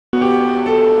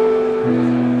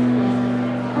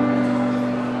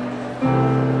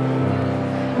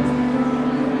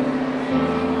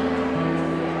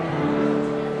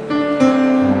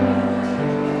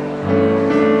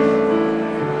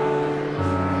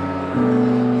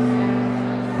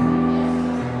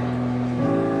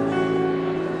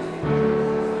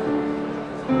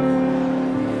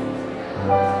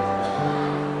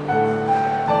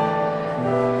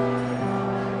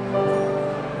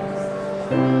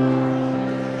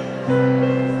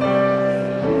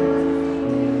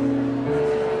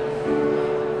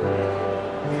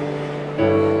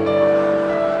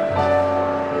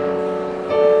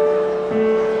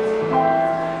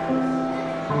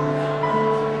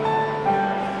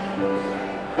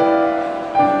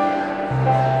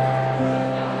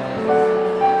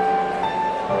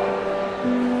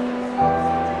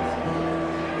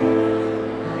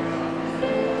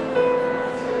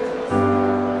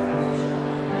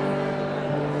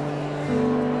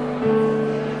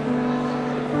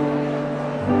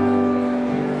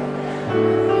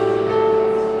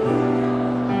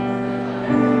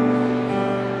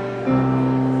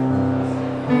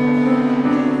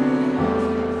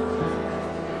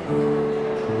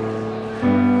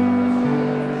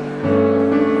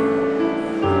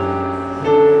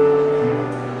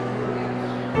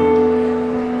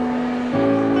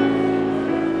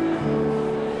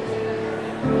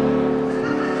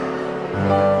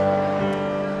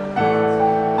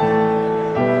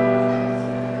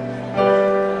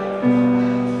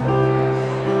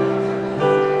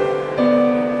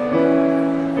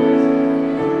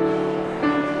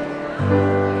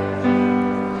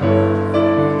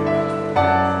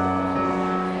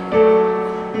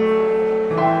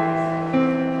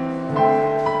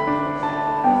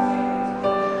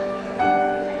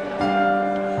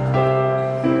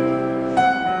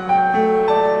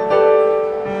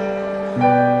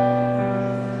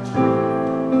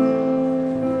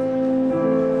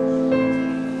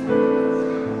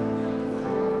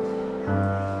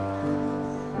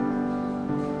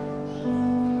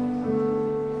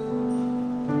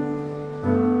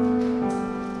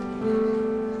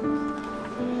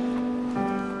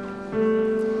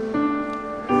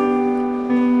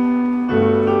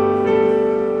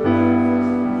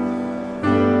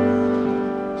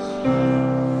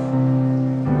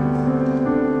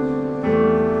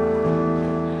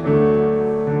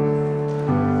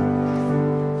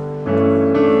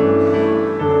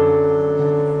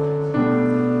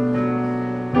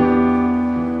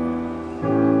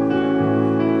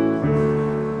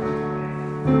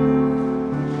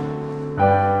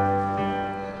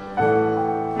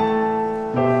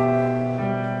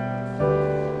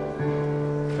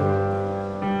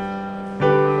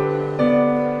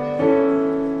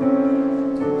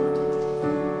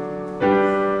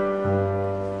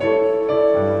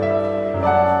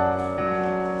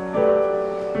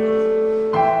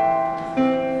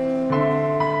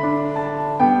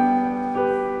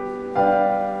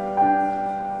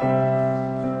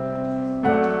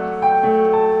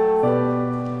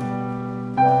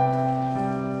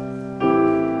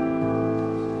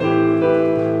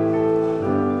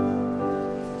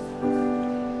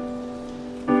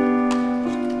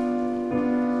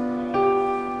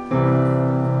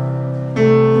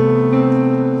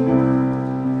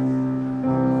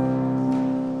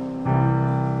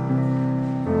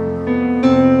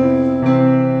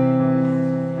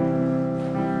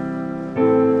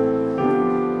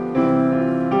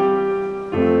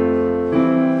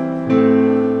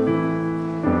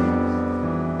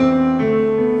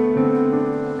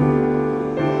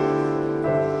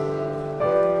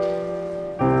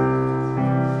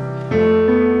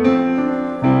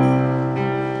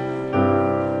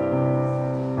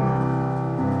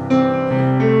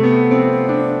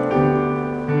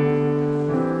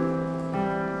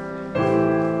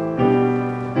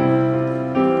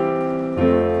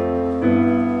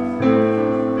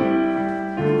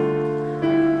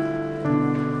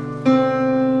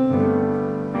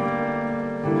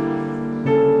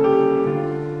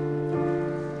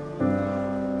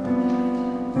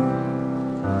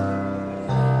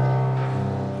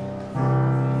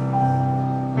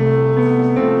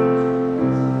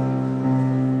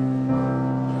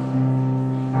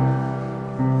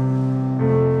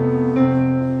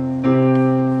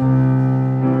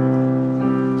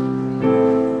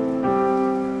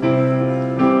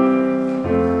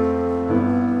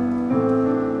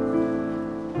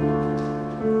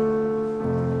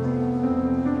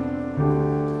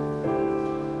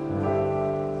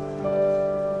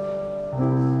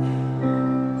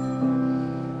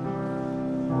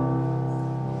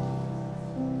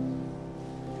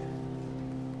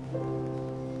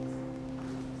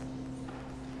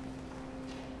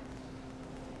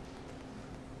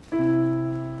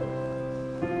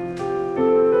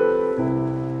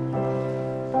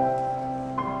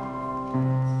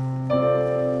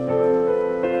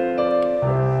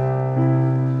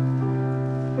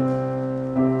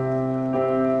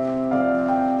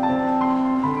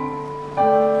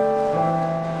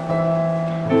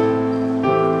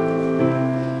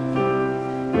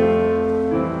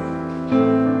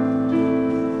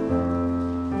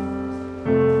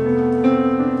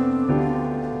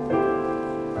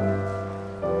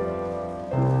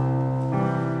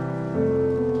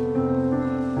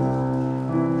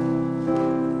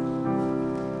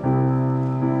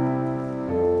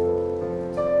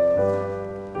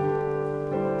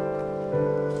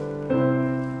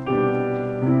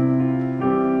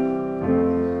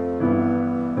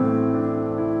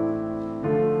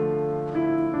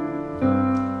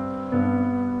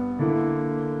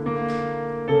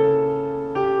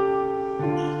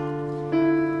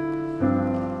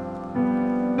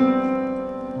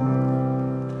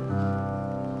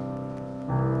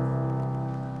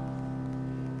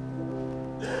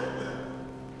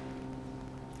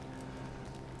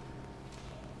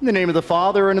In the name of the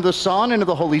Father, and of the Son, and of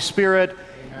the Holy Spirit,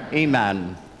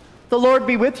 amen. The Lord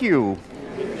be with you.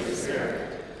 And with your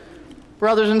spirit.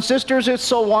 Brothers and sisters, it's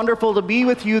so wonderful to be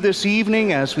with you this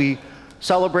evening as we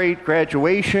celebrate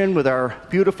graduation with our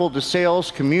beautiful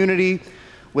DeSales community,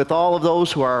 with all of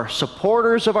those who are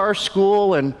supporters of our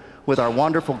school, and with our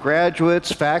wonderful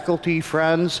graduates, faculty,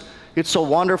 friends. It's so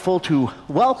wonderful to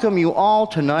welcome you all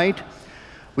tonight.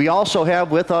 We also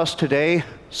have with us today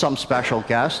some special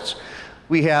guests.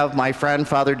 We have my friend,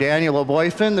 Father Daniel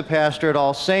O'Boyfin, the pastor at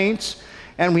All Saints,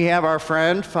 and we have our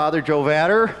friend, Father Joe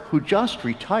Vatter, who just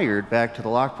retired back to the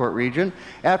Lockport region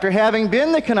after having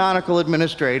been the canonical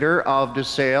administrator of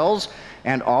DeSales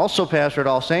and also pastor at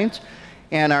All Saints,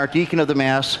 and our deacon of the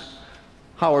Mass,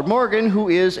 Howard Morgan, who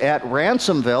is at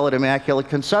Ransomville at Immaculate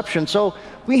Conception. So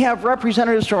we have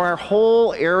representatives from our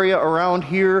whole area around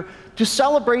here to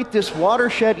celebrate this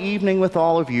watershed evening with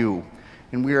all of you.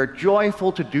 And we are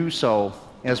joyful to do so.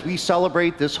 As we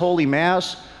celebrate this Holy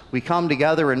Mass, we come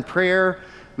together in prayer,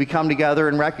 we come together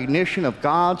in recognition of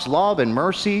God's love and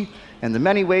mercy and the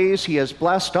many ways He has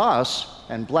blessed us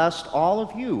and blessed all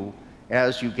of you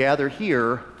as you gather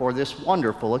here for this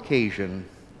wonderful occasion.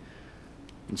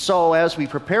 And so, as we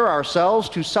prepare ourselves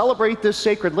to celebrate this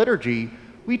sacred liturgy,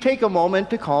 we take a moment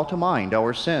to call to mind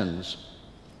our sins.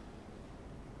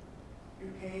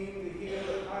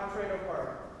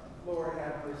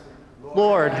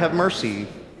 Lord, have mercy. You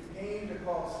came to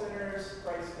call sinners.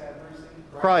 Christ, have mercy.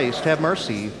 Christ, have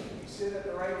mercy. You sit at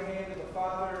the right hand of the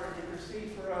Father and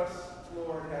intercede for us.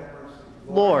 Lord, have mercy.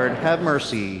 Lord, have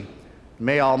mercy.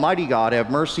 May Almighty God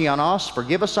have mercy on us,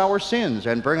 forgive us our sins,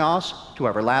 and bring us to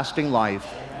everlasting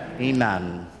life.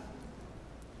 Amen.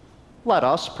 Let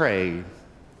us pray.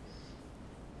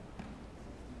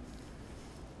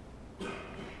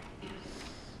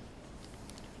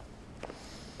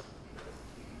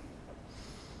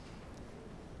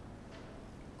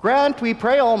 Grant, we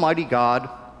pray, Almighty God.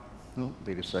 Oh,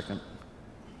 wait a second.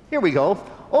 Here we go.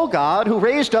 O God, who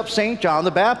raised up St. John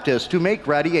the Baptist to make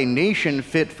ready a nation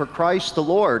fit for Christ the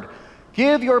Lord,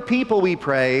 give your people, we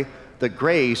pray, the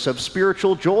grace of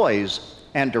spiritual joys,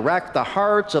 and direct the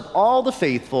hearts of all the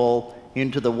faithful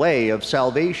into the way of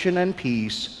salvation and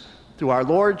peace. Through our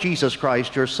Lord Jesus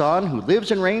Christ, your Son, who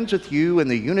lives and reigns with you in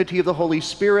the unity of the Holy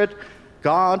Spirit,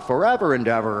 God, forever and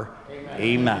ever. Amen.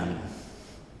 Amen.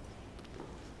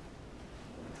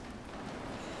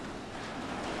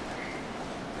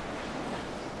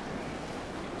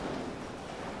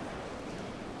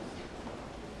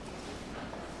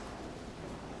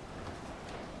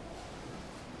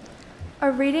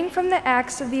 A reading from the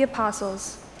Acts of the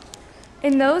Apostles.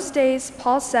 In those days,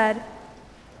 Paul said,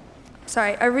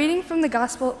 a reading from the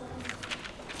Gospel,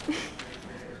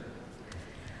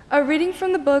 a reading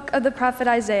from the book of the prophet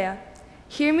Isaiah.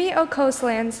 Hear me, O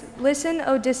coastlands, listen,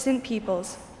 O distant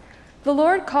peoples. The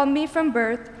Lord called me from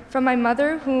birth, from my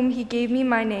mother whom he gave me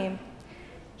my name.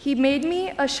 He made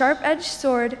me a sharp-edged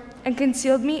sword and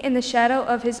concealed me in the shadow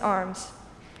of his arms.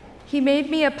 He made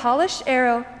me a polished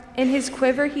arrow, in his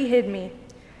quiver he hid me.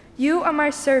 You are my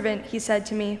servant, he said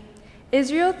to me,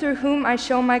 Israel through whom I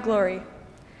show my glory.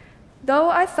 Though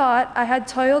I thought I had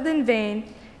toiled in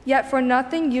vain, yet for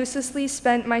nothing uselessly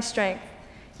spent my strength,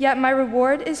 yet my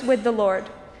reward is with the Lord,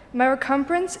 my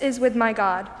recompense is with my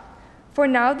God. For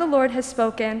now the Lord has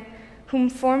spoken, whom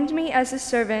formed me as a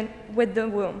servant with the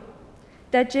womb,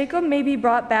 that Jacob may be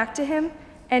brought back to him,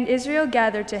 and Israel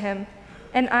gathered to him,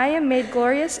 and I am made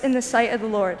glorious in the sight of the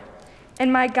Lord.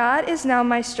 And my God is now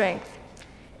my strength.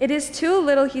 It is too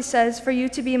little, he says, for you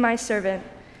to be my servant,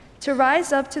 to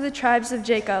rise up to the tribes of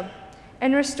Jacob,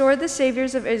 and restore the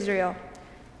saviors of Israel.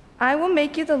 I will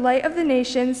make you the light of the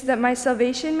nations, that my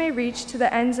salvation may reach to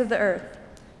the ends of the earth.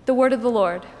 The word of the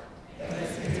Lord.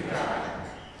 Thanks be to God.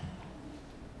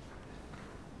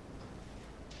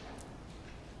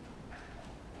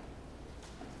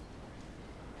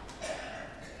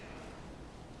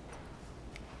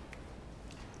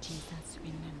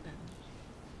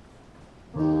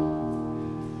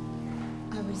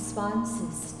 Our response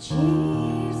is,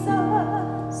 Jesus,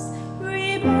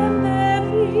 remember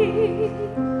me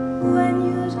when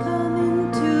you come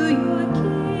into your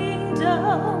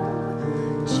kingdom.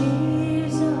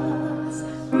 Jesus,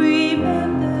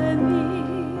 remember me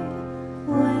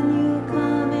when you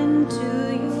come into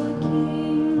your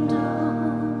kingdom.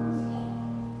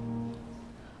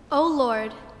 O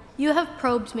Lord, you have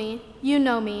probed me, you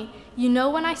know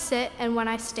when I sit and when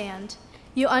I stand.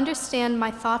 You understand my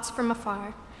thoughts from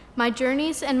afar. My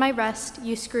journeys and my rest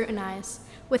you scrutinize.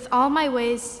 With all my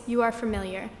ways you are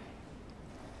familiar.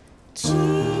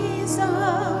 Jesus,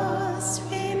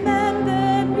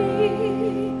 remember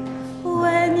me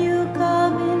when you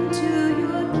come in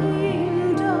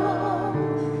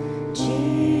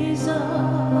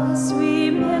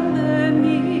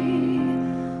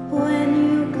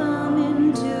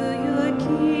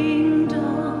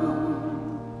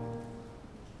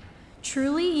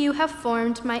have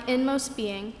formed my inmost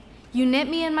being. You knit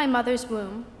me in my mother's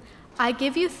womb. I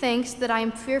give you thanks that I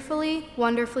am fearfully,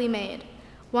 wonderfully made.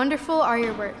 Wonderful are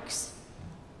your works.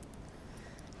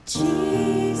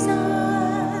 Jesus,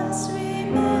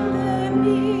 remember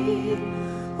me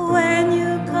when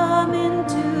you come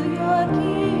into your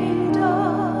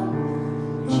kingdom.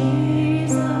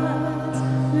 Jesus,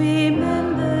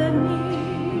 remember me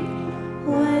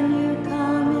when you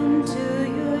come into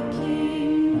your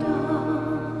kingdom.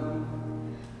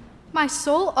 My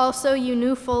soul also you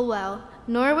knew full well,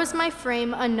 nor was my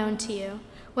frame unknown to you,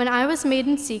 when I was made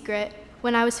in secret,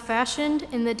 when I was fashioned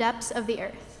in the depths of the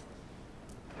earth.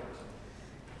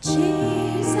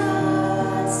 Jesus,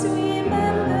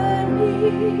 remember me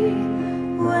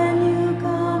when you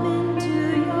come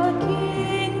into your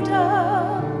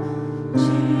kingdom.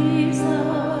 Jesus,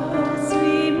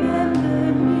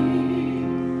 remember me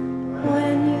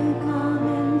when you come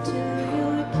into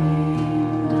your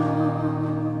kingdom.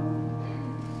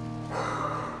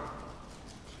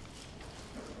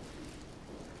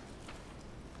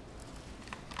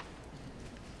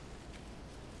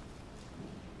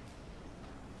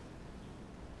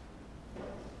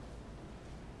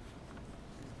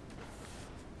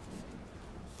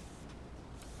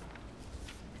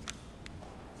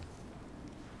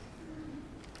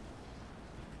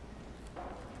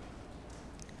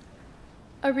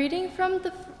 A reading from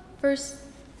the first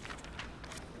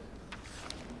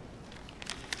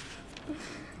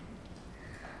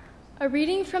A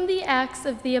reading from the Acts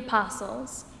of the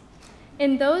Apostles.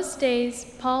 In those days,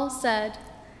 Paul said,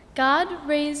 God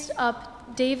raised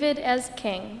up David as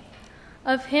king.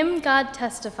 Of him God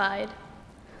testified,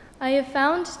 I have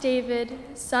found David,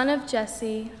 son of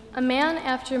Jesse, a man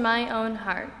after my own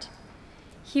heart.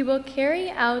 He will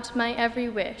carry out my every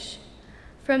wish.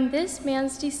 From this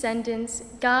man's descendants,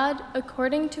 God,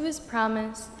 according to his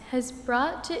promise, has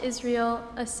brought to Israel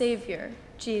a Savior,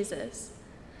 Jesus.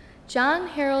 John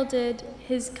heralded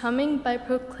his coming by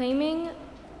proclaiming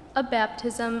a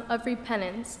baptism of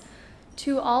repentance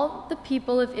to all the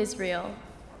people of Israel.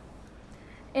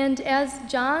 And as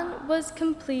John was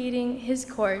completing his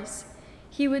course,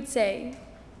 he would say,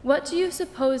 What do you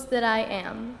suppose that I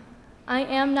am? I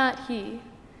am not he.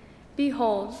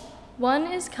 Behold, one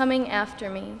is coming after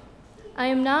me. I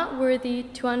am not worthy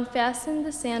to unfasten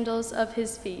the sandals of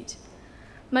his feet.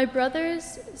 My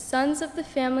brothers, sons of the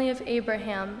family of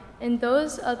Abraham, and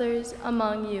those others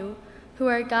among you who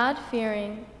are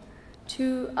God-fearing,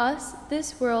 to us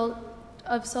this world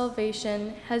of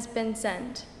salvation has been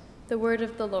sent. The word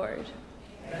of the Lord.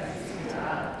 Thanks be to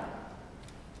God.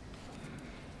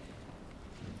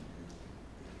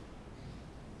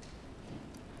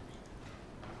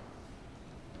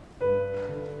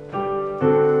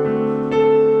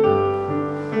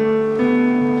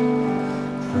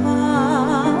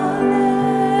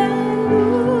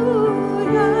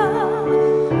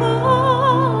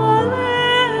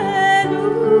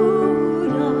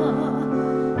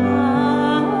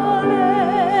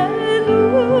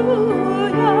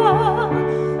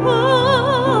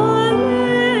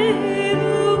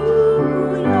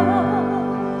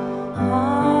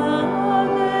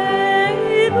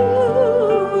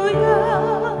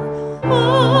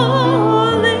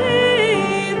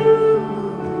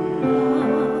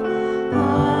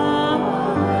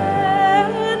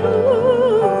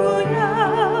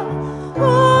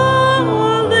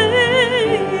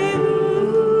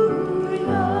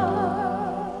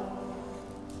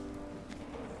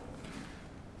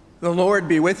 The Lord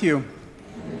be with you.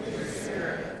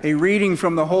 A reading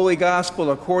from the Holy Gospel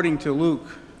according to Luke.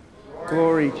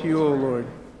 Glory to you, O Lord.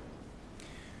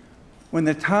 When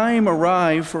the time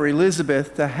arrived for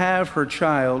Elizabeth to have her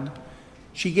child,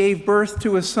 she gave birth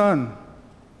to a son.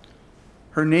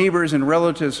 Her neighbors and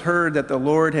relatives heard that the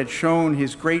Lord had shown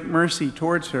his great mercy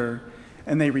towards her,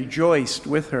 and they rejoiced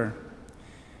with her.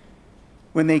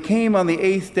 When they came on the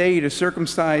 8th day to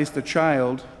circumcise the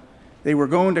child, they were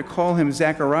going to call him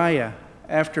Zechariah,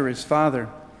 after his father.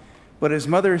 But his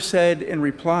mother said in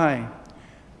reply,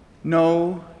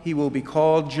 No, he will be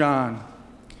called John.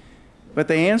 But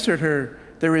they answered her,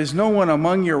 There is no one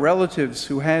among your relatives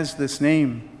who has this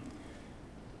name.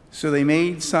 So they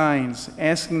made signs,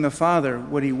 asking the father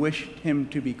what he wished him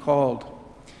to be called.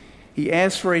 He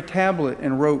asked for a tablet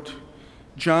and wrote,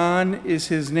 John is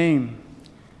his name.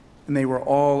 And they were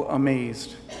all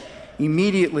amazed.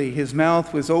 Immediately his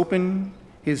mouth was open,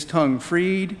 his tongue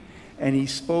freed, and he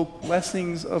spoke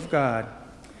blessings of God.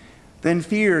 Then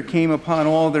fear came upon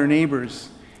all their neighbors,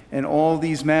 and all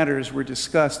these matters were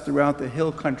discussed throughout the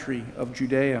hill country of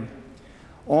Judea.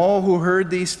 All who heard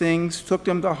these things took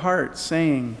them to heart,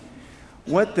 saying,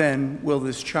 What then will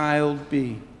this child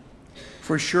be?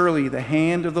 for surely the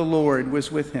hand of the Lord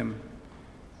was with him.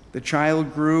 The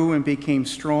child grew and became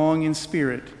strong in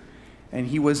spirit, and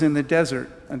he was in the desert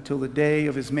until the day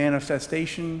of his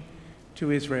manifestation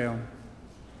to Israel.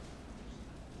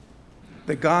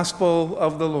 The gospel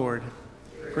of the Lord.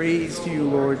 Praise to you,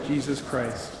 Lord Jesus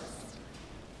Christ.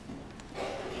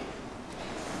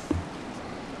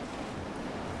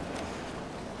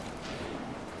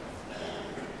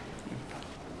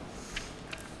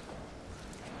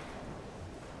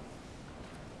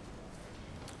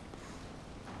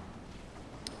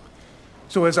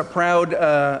 So as a proud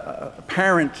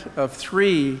parent of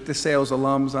 3 DeSales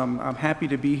alums, I'm happy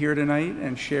to be here tonight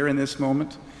and share in this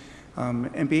moment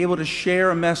and be able to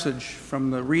share a message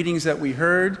from the readings that we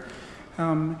heard,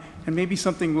 and maybe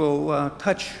something will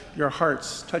touch your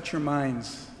hearts, touch your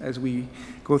minds as we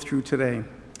go through today.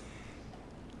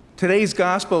 Today's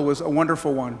gospel was a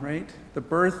wonderful one, right? The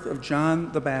birth of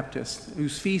John the Baptist,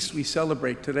 whose feast we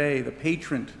celebrate today, the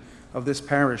patron of this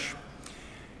parish.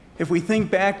 If we think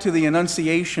back to the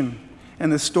Annunciation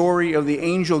and the story of the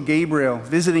angel Gabriel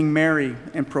visiting Mary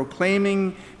and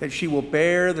proclaiming that she will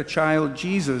bear the child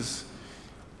Jesus,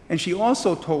 and she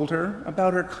also told her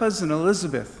about her cousin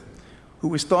Elizabeth, who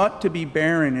was thought to be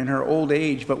barren in her old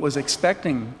age but was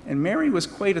expecting, and Mary was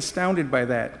quite astounded by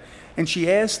that. And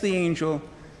she asked the angel,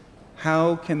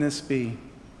 "How can this be?"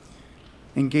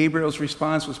 And Gabriel's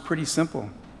response was pretty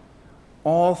simple.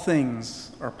 All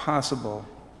things are possible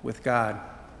with God.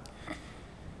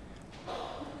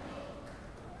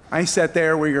 I sat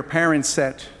there where your parents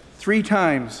sat 3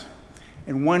 times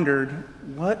and wondered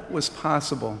what was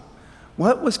possible.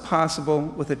 What was possible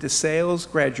with a DeSales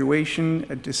graduation,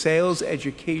 a DeSales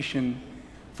education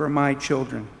for my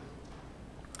children?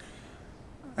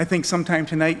 I think sometime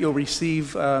tonight you'll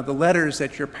receive the letters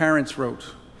that your parents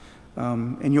wrote,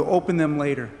 and you'll open them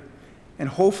later. And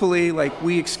hopefully, like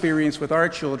we experience with our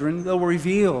children, they'll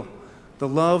reveal the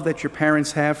love that your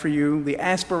parents have for you, the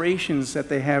aspirations that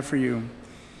they have for you.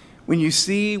 When you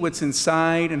see what's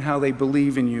inside and how they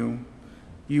believe in you,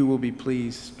 you will be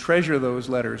pleased. Treasure those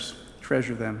letters.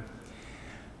 Treasure them.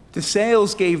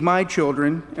 DeSales gave my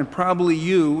children, and probably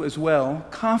you as well,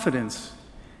 confidence.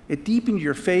 It deepened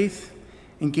your faith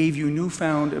and gave you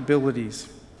newfound abilities.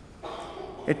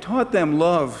 It taught them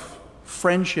love,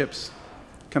 friendships,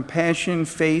 compassion,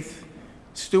 faith,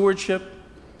 stewardship,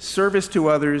 service to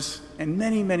others, and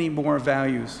many, many more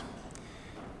values.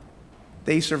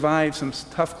 They survived some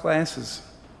tough classes.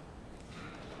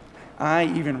 I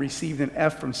even received an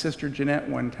F from Sister Jeanette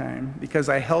one time because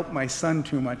I helped my son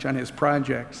too much on his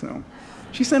project. So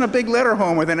she sent a big letter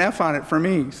home with an F on it for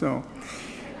me. So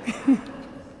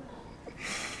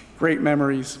great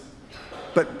memories.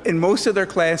 But in most of their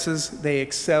classes, they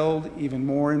excelled even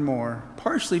more and more,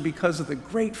 partially because of the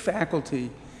great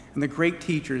faculty and the great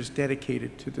teachers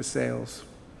dedicated to DeSales.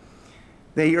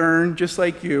 They earned, just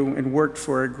like you, and worked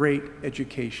for a great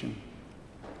education.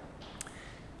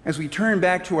 As we turn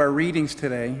back to our readings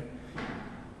today,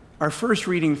 our first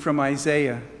reading from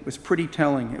Isaiah was pretty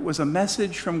telling. It was a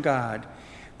message from God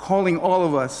calling all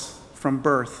of us from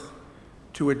birth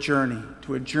to a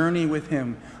journey with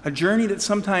Him, a journey that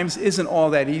sometimes isn't all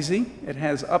that easy. It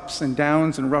has ups and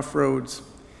downs and rough roads,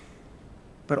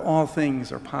 but all things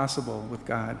are possible with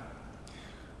God.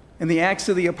 In the Acts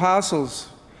of the Apostles,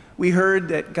 we heard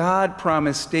that God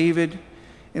promised David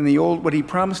what he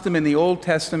promised him in the Old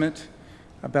Testament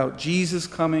about Jesus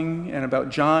coming and about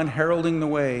John heralding the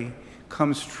way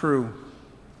comes true.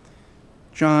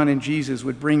 John and Jesus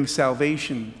would bring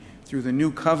salvation through the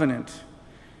new covenant.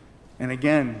 And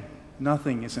again,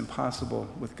 nothing is impossible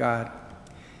with God.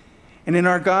 And in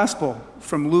our gospel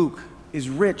from Luke is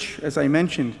rich, as I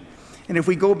mentioned. And if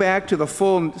we go back to the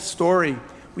full story,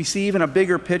 we see even a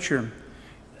bigger picture.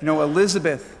 You know,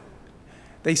 Elizabeth,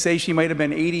 they say she might have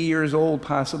been 80 years old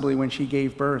possibly when she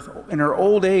gave birth. In her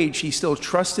old age, she still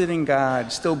trusted in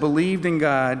God, still believed in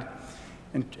God,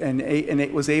 and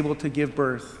it was able to give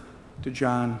birth to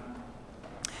John.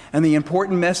 And the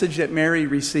important message that Mary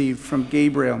received from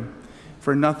Gabriel,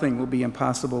 for nothing will be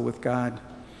impossible with God.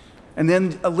 And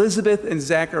then Elizabeth and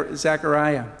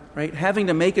Zechariah, right, having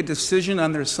to make a decision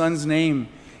on their son's name,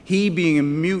 he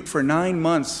being mute for 9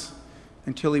 months,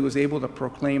 until he was able to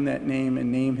proclaim that name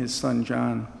and name his son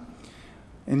John.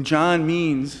 And John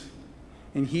means,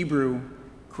 in Hebrew,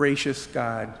 gracious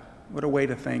God. What a way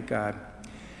to thank God.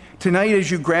 Tonight,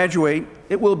 as you graduate,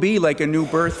 it will be like a new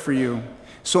birth for you.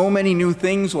 So many new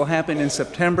things will happen in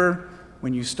September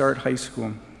when you start high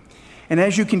school. And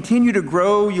as you continue to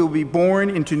grow, you'll be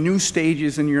born into new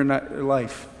stages in your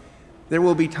life. There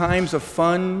will be times of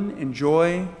fun and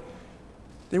joy.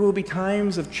 There will be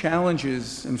times of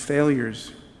challenges and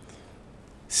failures.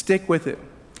 Stick with it.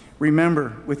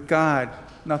 Remember, with God,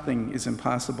 nothing is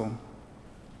impossible.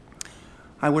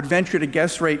 I would venture to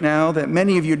guess right now that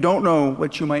many of you don't know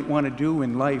what you might want to do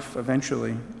in life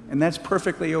eventually, and that's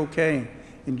perfectly okay.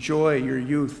 Enjoy your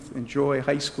youth, enjoy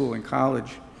high school and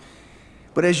college.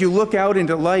 But as you look out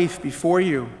into life before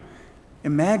you,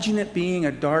 imagine it being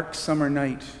a dark summer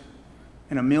night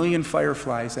and a million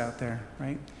fireflies out there,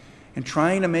 right? And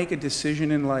trying to make a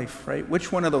decision in life, right?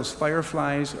 Which one of those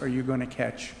fireflies are you going to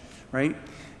catch, right?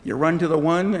 You run to the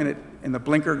one and the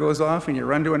blinker goes off, and you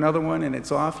run to another one and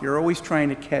it's off. You're always trying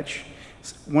to catch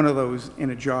one of those in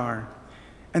a jar.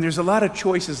 And there's a lot of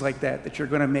choices like that you're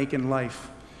going to make in life.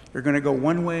 You're going to go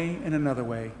one way and another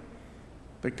way,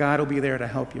 but God will be there to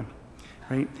help you,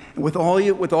 right? And with all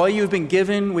you've been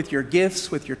given, with your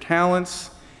gifts, with your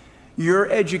talents,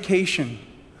 your education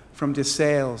from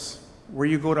DeSales, where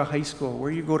you go to high school,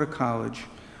 where you go to college,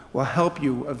 will help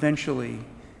you eventually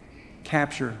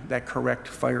capture that correct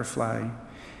firefly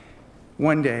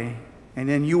one day, and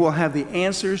then you will have the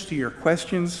answers to your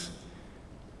questions,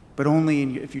 but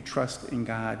only if you trust in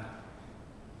God,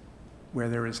 where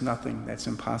there is nothing that's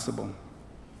impossible.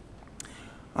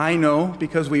 I know,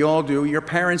 because we all do, your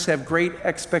parents have great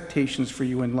expectations for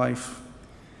you in life.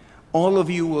 All of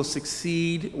you will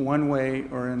succeed one way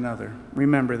or another.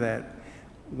 Remember that.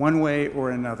 One way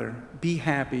or another. Be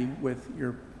happy with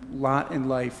your lot in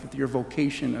life, with your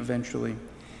vocation eventually.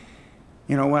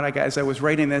 You know what, as I was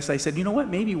writing this, I said, you know what,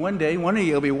 maybe one day, one of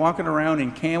you will be walking around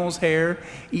in camel's hair,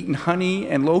 eating honey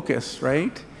and locusts,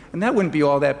 right? And that wouldn't be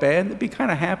all that bad. They'd be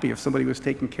kind of happy if somebody was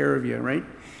taking care of you, right?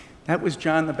 That was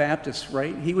John the Baptist,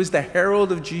 right? He was the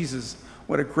herald of Jesus.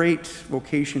 What a great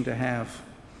vocation to have.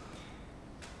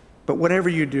 But whatever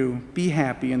you do, be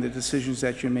happy in the decisions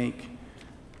that you make.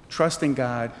 Trust in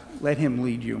God. Let Him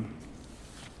lead you.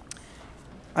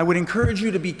 I would encourage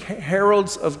you to be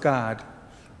heralds of God,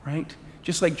 right?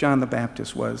 Just like John the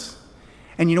Baptist was.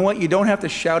 And you know what? You don't have to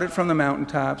shout it from the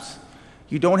mountaintops.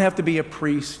 You don't have to be a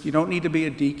priest. You don't need to be a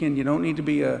deacon. You don't need to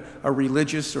be a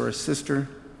religious or a sister.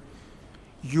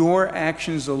 Your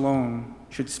actions alone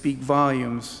should speak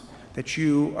volumes that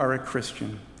you are a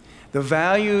Christian. The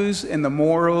values and the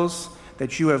morals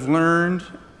that you have learned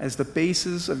as the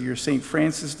basis of your St.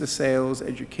 Francis de Sales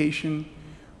education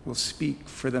will speak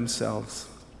for themselves.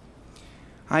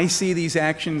 I see these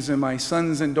actions in my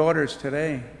sons and daughters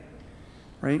today,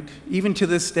 right? Even to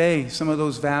this day, some of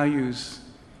those values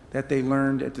that they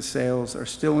learned at DeSales are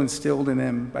still instilled in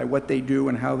them by what they do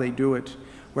and how they do it,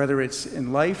 whether it's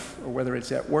in life or whether it's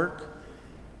at work,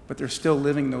 but they're still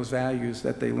living those values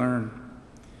that they learn.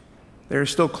 They're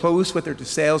still close with their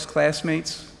DeSales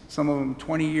classmates, some of them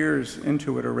 20 years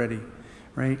into it already,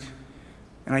 right?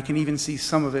 And I can even see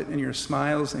some of it in your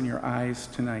smiles and your eyes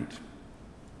tonight.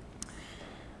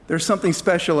 There's something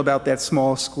special about that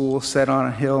small school set on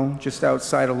a hill just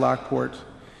outside of Lockport.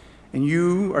 And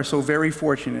you are so very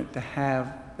fortunate to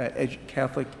have that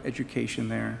Catholic education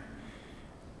there.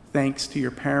 Thanks to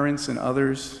your parents and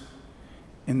others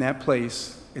in that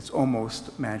place, it's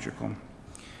almost magical.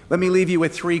 Let me leave you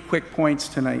with 3 quick points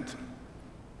tonight.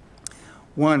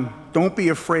 1, don't be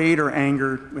afraid or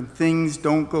angered when things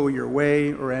don't go your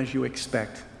way or as you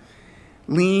expect.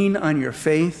 Lean on your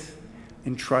faith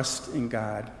and trust in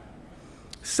God.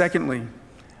 Secondly,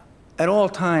 at all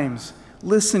times,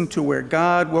 listen to where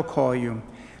God will call you.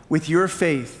 With your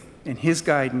faith and His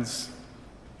guidance,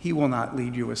 He will not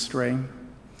lead you astray.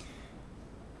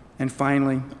 And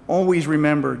finally, always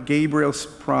remember Gabriel's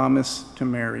promise to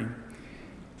Mary.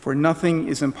 For nothing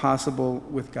is impossible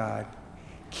with God.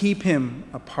 Keep Him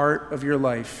a part of your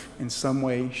life in some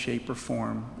way, shape, or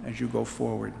form as you go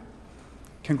forward.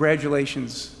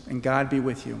 Congratulations, and God be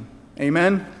with you.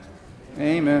 Amen?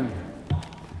 Amen.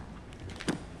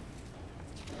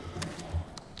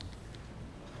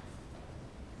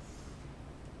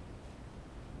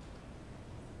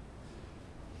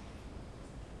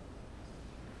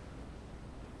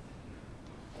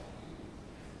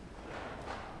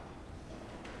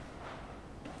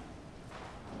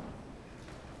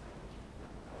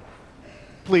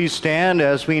 Please stand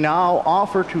as we now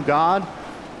offer to God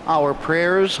our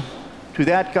prayers, to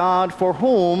that God for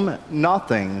whom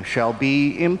nothing shall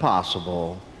be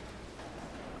impossible.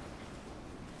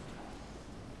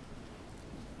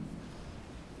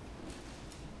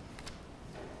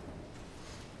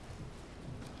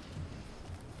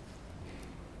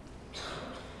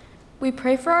 We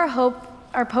pray for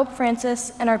our Pope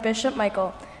Francis and our Bishop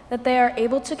Michael, that they are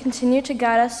able to continue to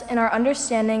guide us in our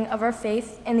understanding of our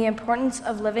faith and the importance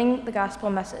of living the gospel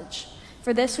message.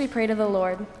 For this we pray to the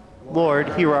Lord.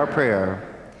 Lord, hear our prayer.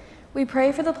 We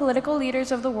pray for the political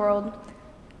leaders of the world,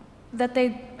 that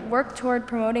they work toward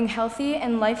promoting healthy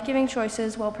and life-giving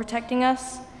choices while protecting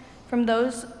us from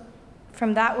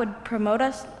that would promote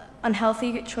us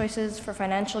unhealthy choices for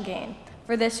financial gain.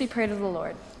 For this we pray to the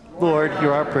Lord. Lord,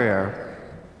 hear our prayer.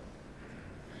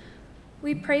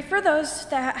 We pray for those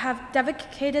that have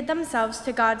dedicated themselves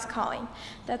to God's calling,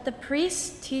 that the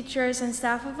priests, teachers, and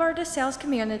staff of our DeSales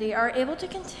community are able to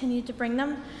continue to bring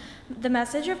them the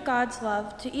message of God's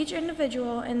love to each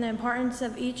individual and the importance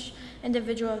of each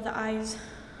individual of the eyes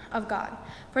of God.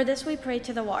 For this we pray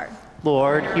to the Lord.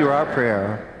 Lord, hear our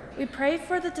prayer. We pray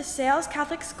for the DeSales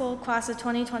Catholic School class of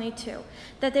 2022,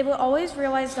 that they will always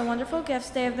realize the wonderful gifts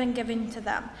they have been given to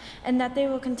them, and that they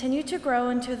will continue to grow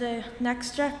into the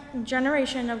next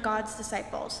generation of God's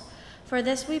disciples. For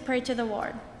this we pray to the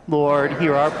Lord. Lord,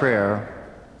 hear our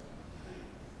prayer.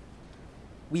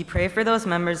 We pray for those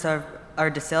members of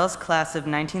our DeSales class of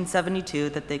 1972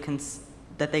 that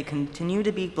they continue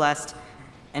to be blessed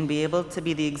and be able to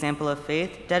be the example of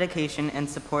faith, dedication, and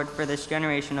support for this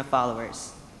generation of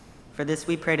followers. For this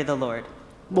we pray to the Lord.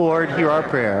 Lord, hear our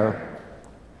prayer.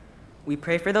 We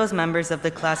pray for those members of the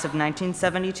class of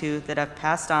 1972 that have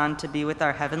passed on to be with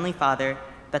our Heavenly Father,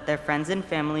 that their friends and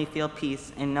family feel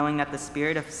peace in knowing that the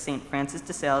spirit of St. Francis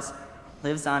de Sales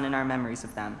lives on in our memories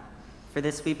of them. For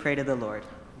this we pray to the Lord.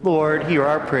 Lord, hear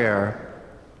our prayer.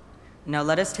 Now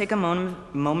let us take a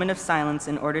moment of silence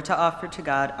in order to offer to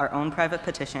God our own private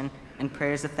petition and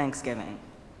prayers of thanksgiving.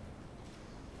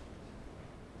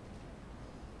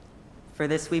 For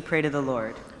this we pray to the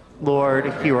Lord.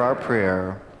 Lord, hear our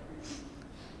prayer.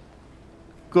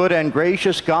 Good and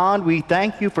gracious God, we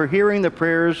thank you for hearing the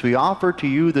prayers we offer to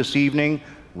you this evening.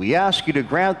 We ask you to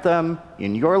grant them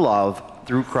in your love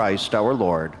through Christ our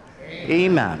Lord.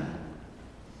 Amen.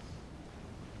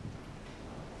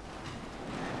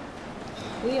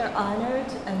 We are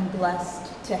honored and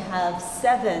blessed to have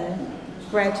 7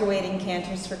 graduating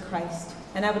cantors for Christ,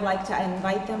 and I would like to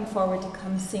invite them forward to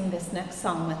come sing this next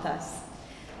song with us.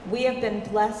 We have been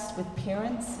blessed with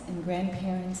parents and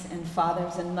grandparents and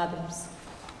fathers and mothers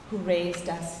who raised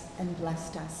us and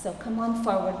blessed us. So come on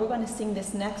forward. We're going to sing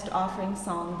this next offering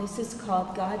song. This is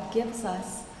called God Gives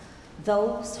Us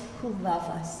Those Who Love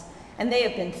Us. And they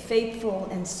have been faithful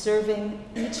and serving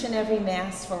each and every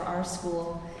Mass for our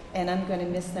school, and I'm going to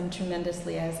miss them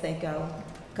tremendously as they go.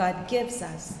 God gives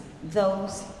us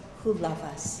those who love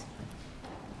us.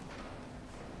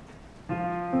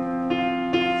 Love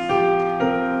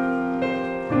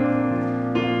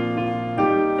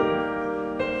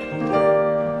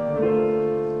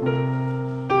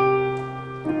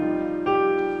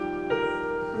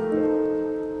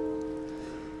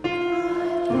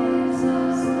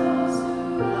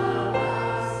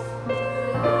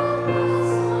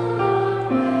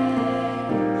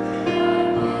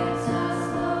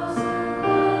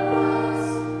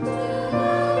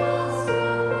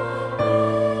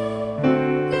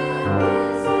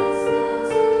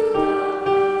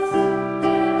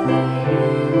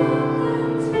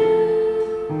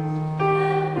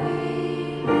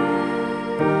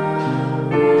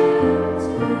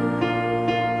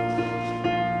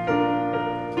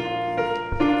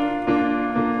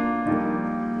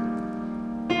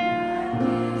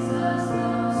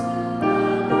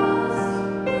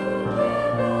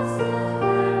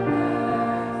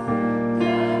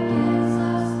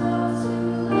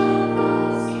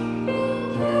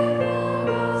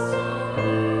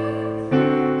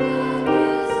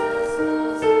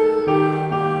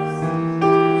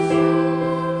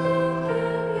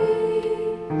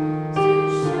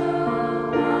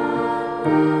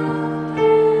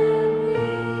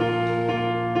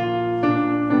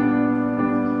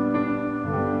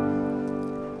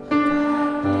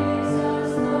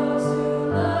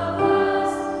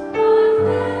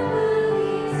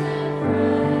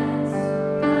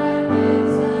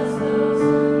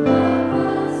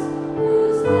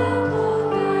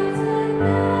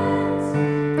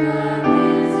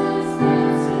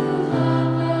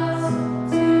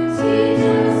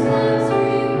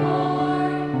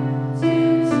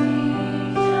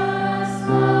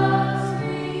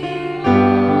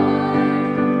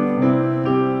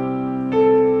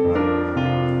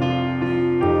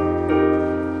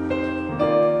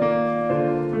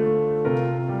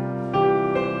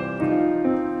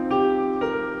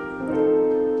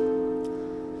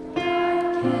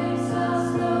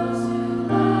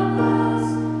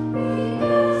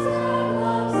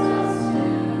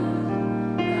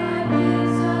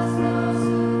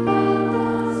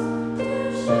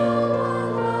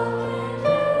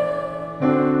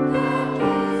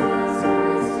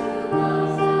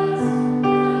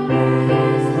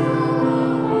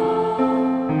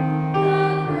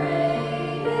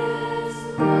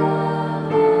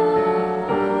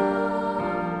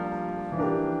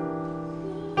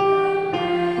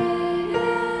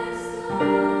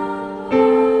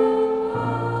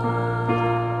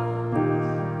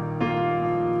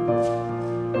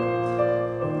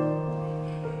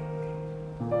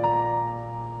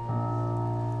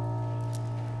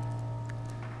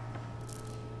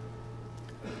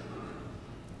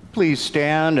Please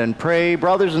stand and pray,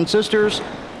 brothers and sisters,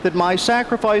 that my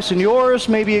sacrifice and yours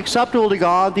may be acceptable to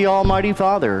God, the Almighty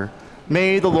Father.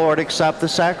 May the Lord accept the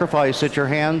sacrifice at your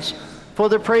hands for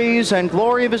the praise and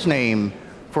glory of his name,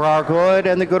 for our good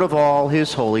and the good of all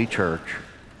his holy church.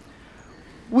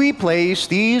 We place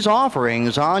these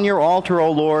offerings on your altar,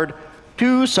 O Lord,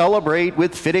 to celebrate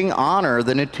with fitting honor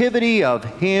the nativity of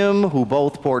him who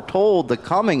both foretold the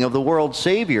coming of the world's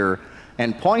Savior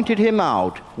and pointed him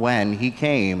out when he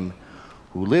came,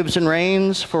 who lives and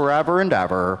reigns forever and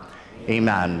ever.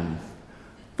 Amen.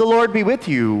 The Lord be with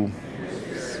you.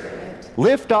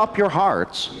 Lift up your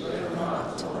hearts.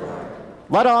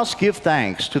 Let us give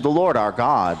thanks to the Lord our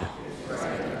God.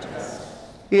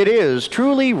 It is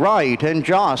truly right and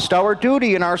just, our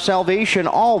duty and our salvation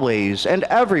always and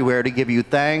everywhere to give you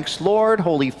thanks, Lord,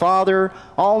 Holy Father,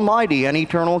 Almighty and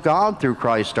eternal God, through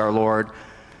Christ our Lord.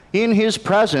 In his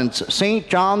presence, St.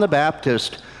 John the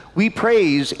Baptist, we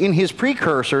praise, in his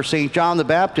precursor, St. John the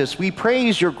Baptist, we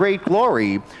praise your great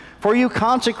glory, for you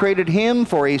consecrated him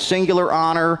for a singular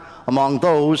honor among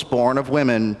those born of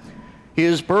women.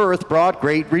 His birth brought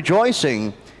great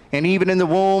rejoicing, and even in the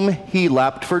womb he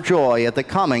leapt for joy at the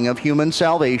coming of human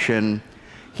salvation.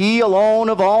 He alone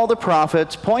of all the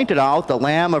prophets pointed out the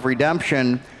Lamb of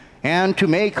redemption, and to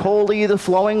make holy the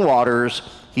flowing waters,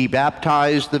 he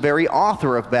baptized the very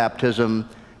author of baptism,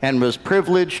 and was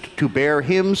privileged to bear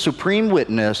him supreme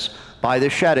witness by the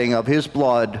shedding of his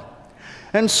blood.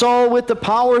 And so with the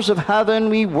powers of heaven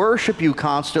we worship you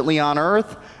constantly on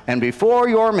earth, and before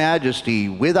your majesty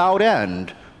without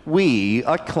end we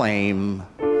acclaim.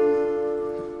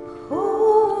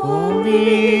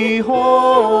 Holy,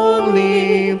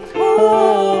 holy,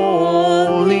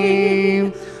 holy,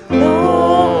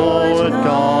 Lord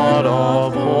God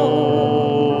of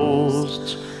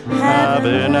hosts.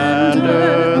 Heaven and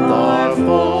earth are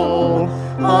full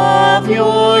of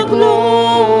your glory.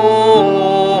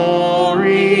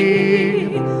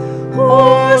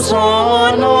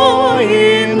 Hosanna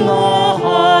in the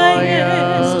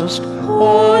highest,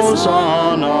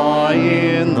 Hosanna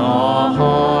in the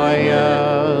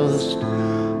highest.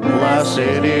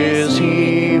 Blessed is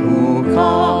he who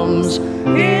comes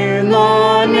in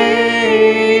the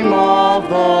name of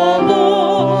the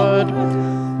Lord.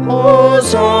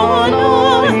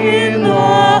 Hosanna in the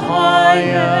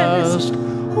highest,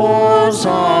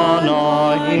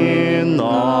 Hosanna in the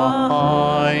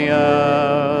highest.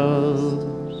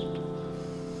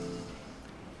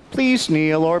 Please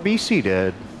kneel or be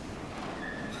seated.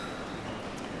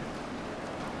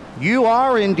 You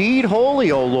are indeed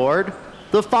holy, O Lord,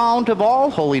 the fount of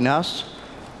all holiness.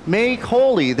 Make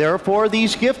holy, therefore,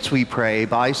 these gifts, we pray,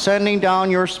 by sending down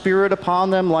your Spirit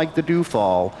upon them like the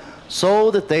dewfall,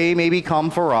 so that they may become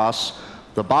for us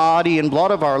the body and blood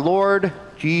of our Lord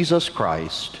Jesus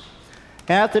Christ.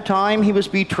 At the time he was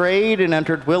betrayed and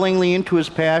entered willingly into his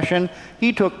passion,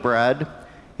 he took bread,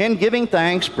 and giving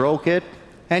thanks, broke it,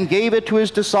 and gave it to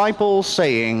his disciples,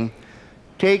 saying,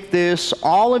 "Take this,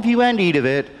 all of you, and eat of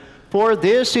it, for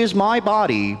this is my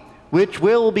body, which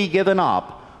will be given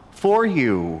up for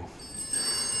you."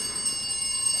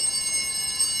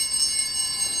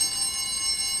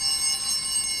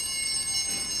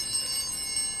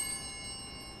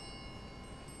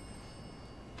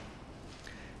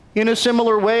 In a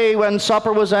similar way, when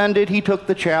supper was ended, he took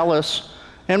the chalice,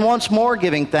 and once more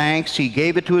giving thanks, he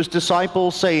gave it to his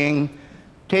disciples, saying,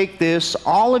 "Take this,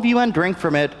 all of you, and drink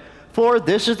from it, for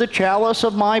this is the chalice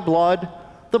of my blood,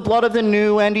 the blood of the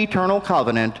new and eternal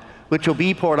covenant, which will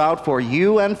be poured out for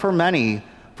you and for many,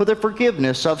 for the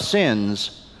forgiveness of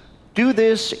sins. Do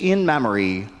this in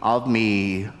memory of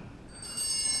me."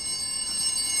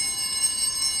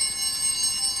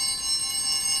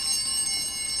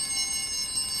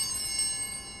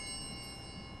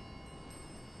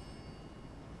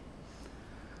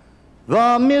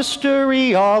 The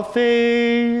mystery of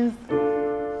faith.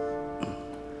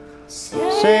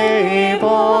 Save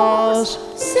us,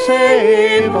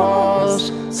 save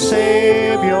us,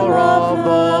 Savior of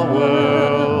the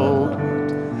world.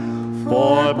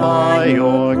 For by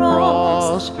your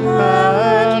cross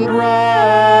and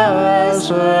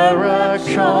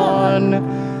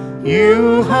resurrection,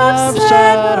 you have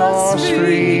set us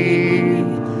free.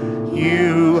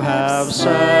 You have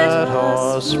set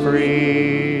us free.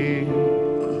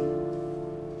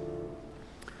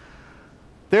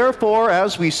 Therefore,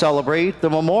 as we celebrate the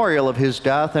memorial of his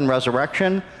death and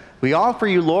resurrection, we offer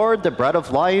you, Lord, the bread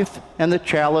of life and the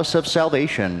chalice of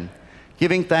salvation,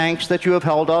 giving thanks that you have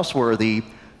held us worthy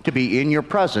to be in your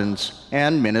presence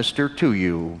and minister to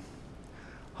you.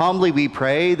 Humbly we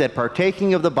pray that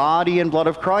partaking of the body and blood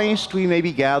of Christ, we may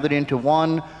be gathered into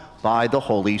one by the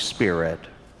Holy Spirit.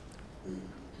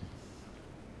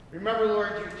 Remember,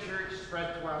 Lord, your church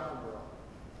spread throughout the world.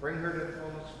 Bring her to the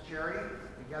fullness of charity,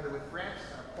 together with Francis,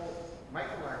 our Pope,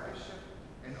 Michael, our Bishop,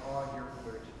 and all your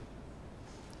clergy.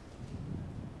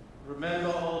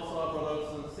 Remember also our brothers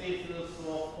and sisters who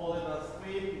have fallen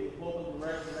asleep in the hope of the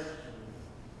resurrection,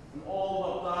 and all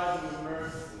who have died in your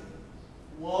mercy.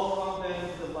 Welcome them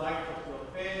to the light of your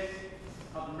face.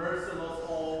 Have mercy on us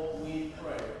all, we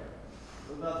pray.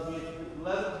 So that with the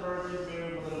Blessed Virgin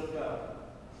Mary, Mother of God,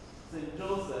 St.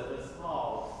 Joseph, his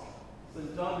spouse, St.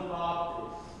 John the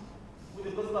Baptist, with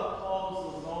the blessed apostles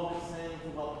and all the saints who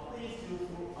have pleased you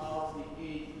throughout the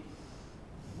ages,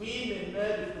 we may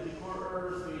merit to the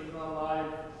earth to eternal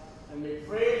life, and may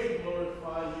praise and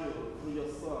glorify you through your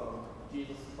Son,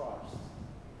 Jesus Christ.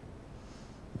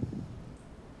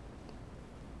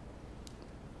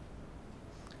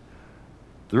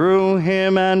 Through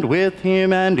him and with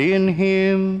him and in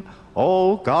him,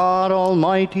 O God,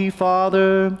 Almighty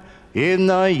Father, in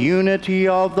the unity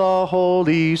of the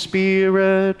Holy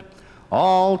Spirit,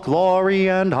 all glory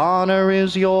and honor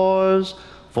is yours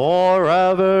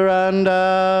forever and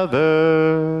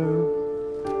ever.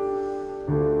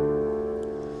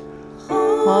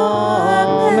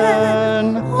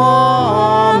 Amen.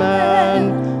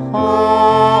 Amen.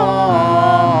 Amen.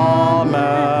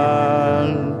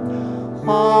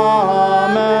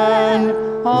 Amen.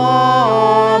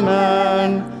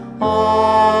 Amen.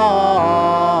 Amen.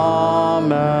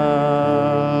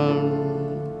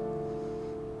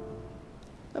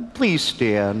 Please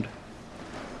stand.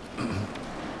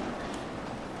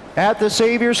 At the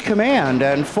Savior's command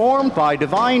and formed by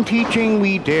divine teaching,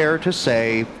 we dare to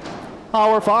say,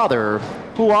 Our Father,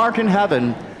 who art in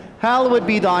heaven, hallowed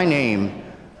be thy name.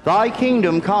 Thy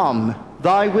kingdom come,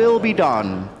 thy will be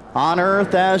done, on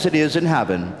earth as it is in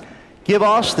heaven. Give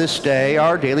us this day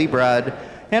our daily bread,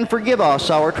 and forgive us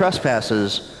our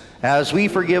trespasses, as we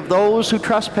forgive those who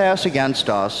trespass against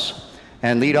us.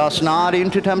 And lead us not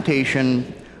into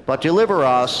temptation, but deliver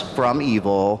us from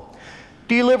evil.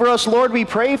 Deliver us, Lord, we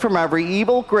pray, from every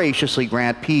evil. Graciously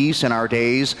grant peace in our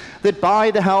days, that by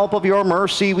the help of your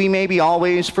mercy we may be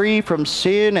always free from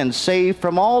sin and safe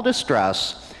from all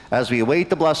distress, as we await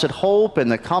the blessed hope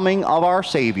and the coming of our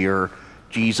Savior,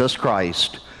 Jesus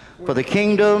Christ. For the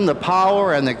kingdom, the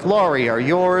power, and the glory are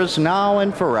yours now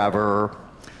and forever.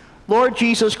 Lord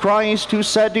Jesus Christ, who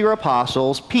said to your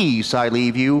apostles, Peace I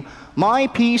leave you, my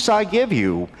peace I give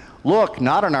you. Look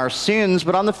not on our sins,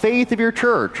 but on the faith of your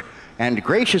church, and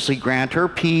graciously grant her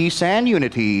peace and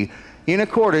unity in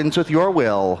accordance with your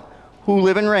will, who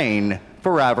live and reign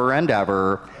forever and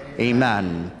ever.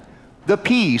 Amen. The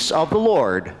peace of the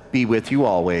Lord be with you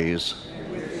always.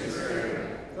 And with your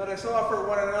spirit. Let us offer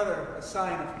one another a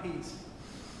sign of peace.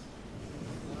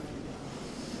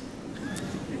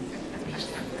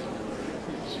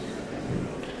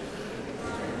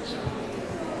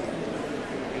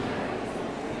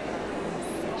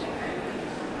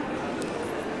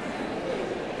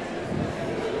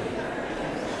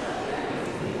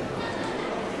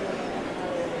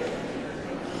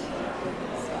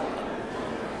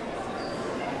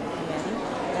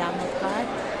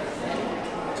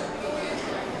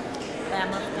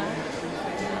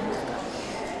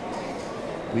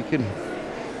 We can,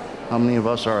 how many of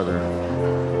us are there?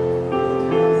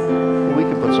 We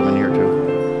can put some in here too.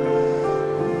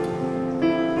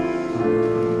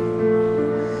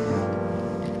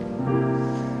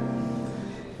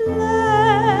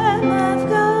 Lamb of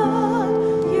God,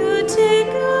 you take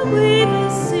away the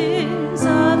sins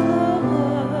of the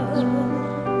world.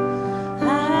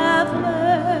 Have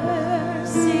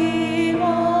mercy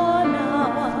on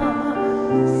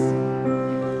us.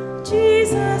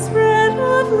 Jesus, bread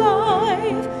of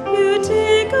life, you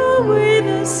take away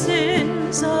the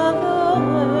sins of the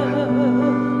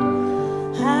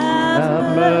world.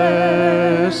 Have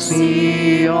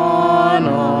mercy on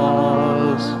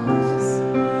us.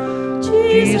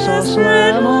 Jesus,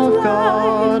 Lamb of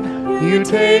God, you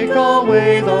take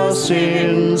away the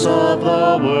sins of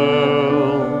the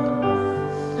world.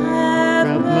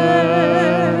 Have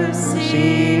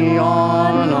mercy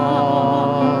on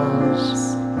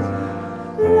us.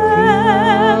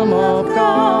 Lamb of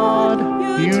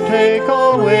God, you take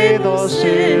away the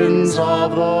sins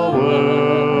of the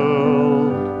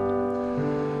world.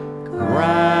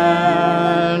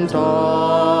 Grant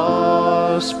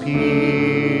us peace.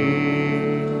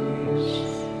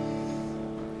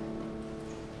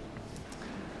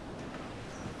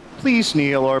 Please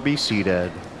kneel or be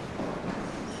seated.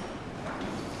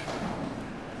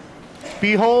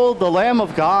 Behold the Lamb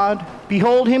of God.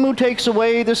 Behold him who takes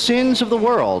away the sins of the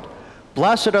world.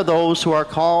 Blessed are those who are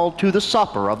called to the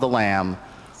supper of the Lamb.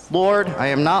 Lord, I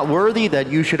am not worthy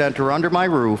that you should enter under my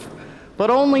roof, but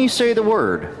only say the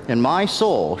word, and my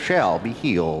soul shall be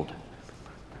healed.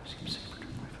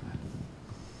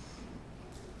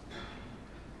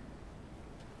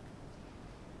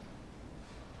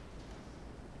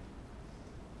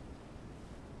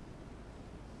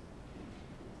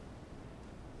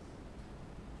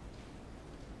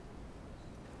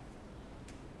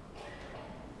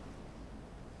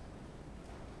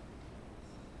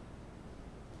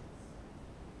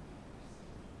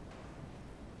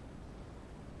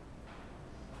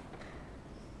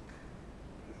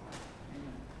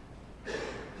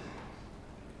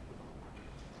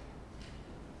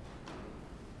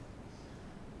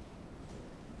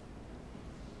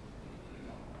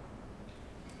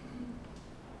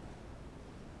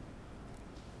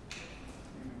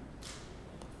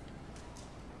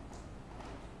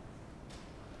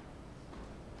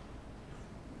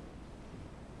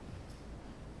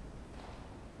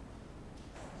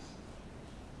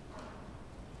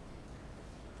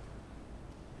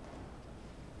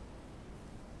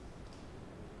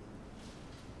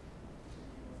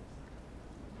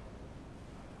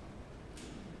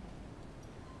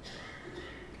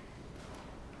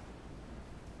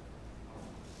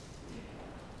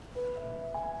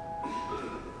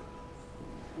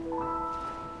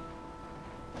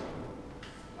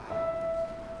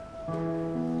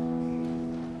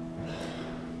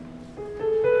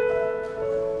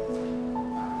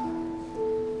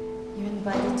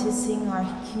 To sing our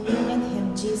communion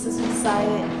hymn, Jesus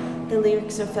Messiah. The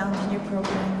lyrics are found in your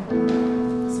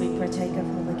program as we partake of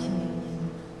Holy Communion.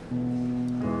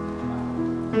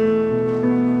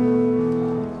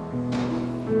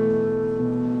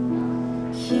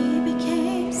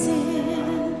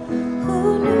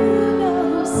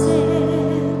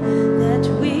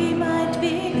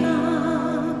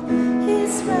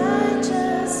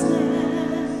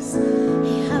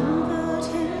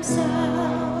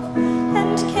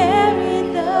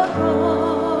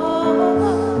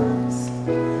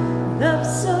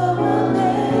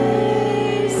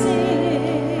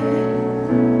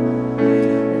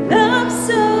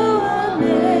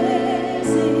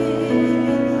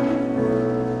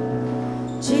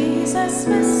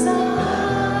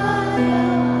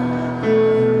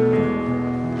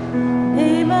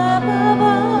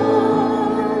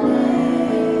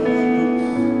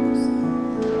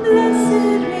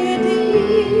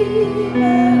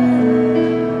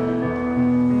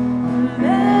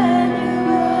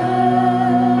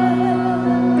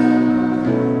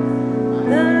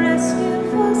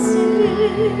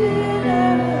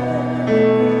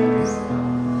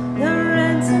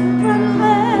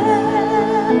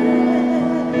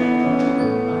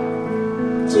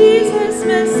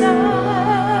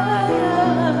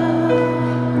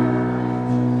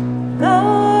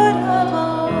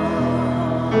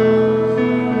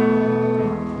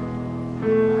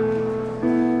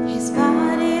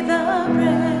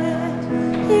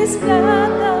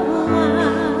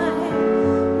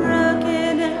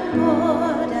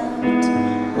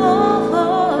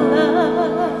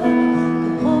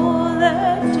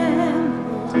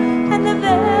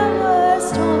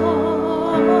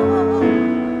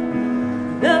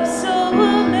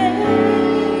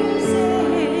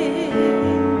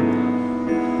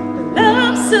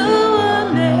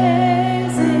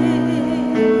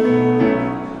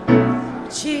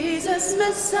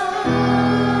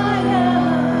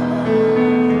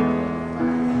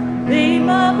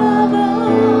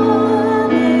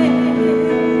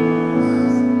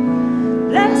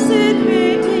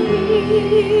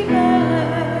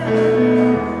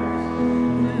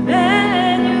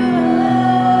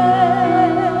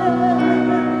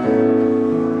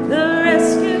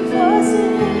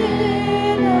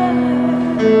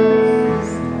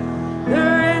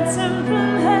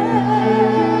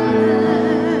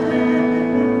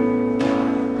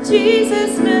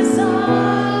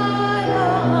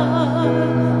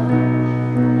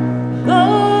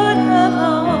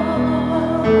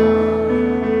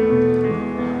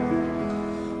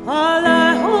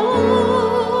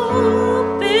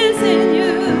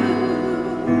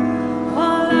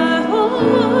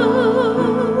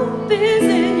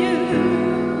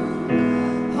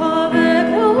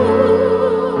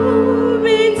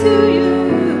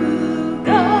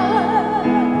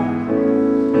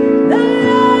 The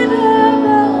light of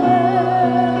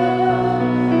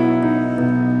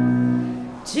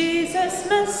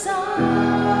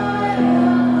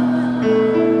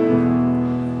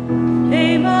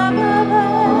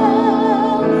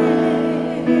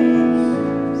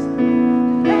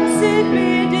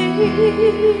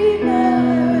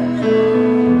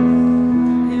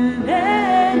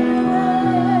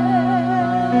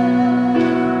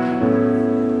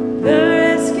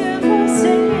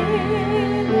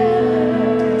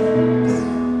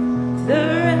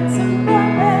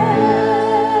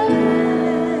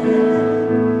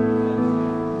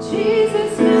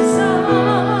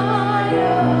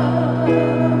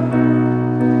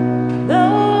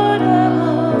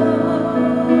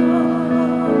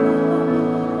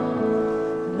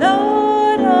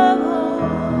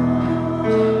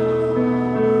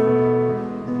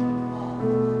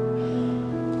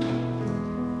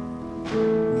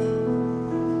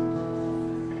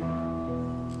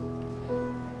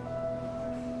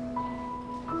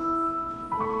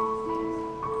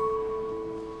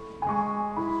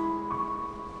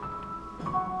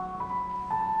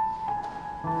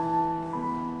Our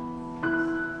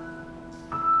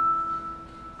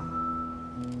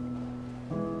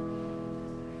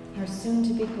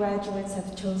soon-to-be graduates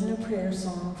have chosen a prayer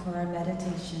song for our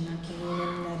meditation, our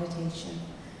communion meditation.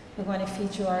 We want to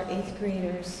feature our 8th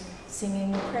graders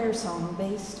singing a prayer song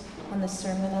based on the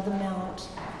Sermon on the Mount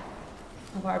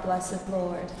of our blessed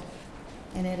Lord.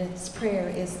 And its prayer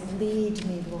is, "Lead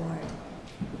me, Lord.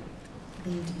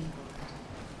 Lead me,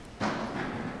 Lord."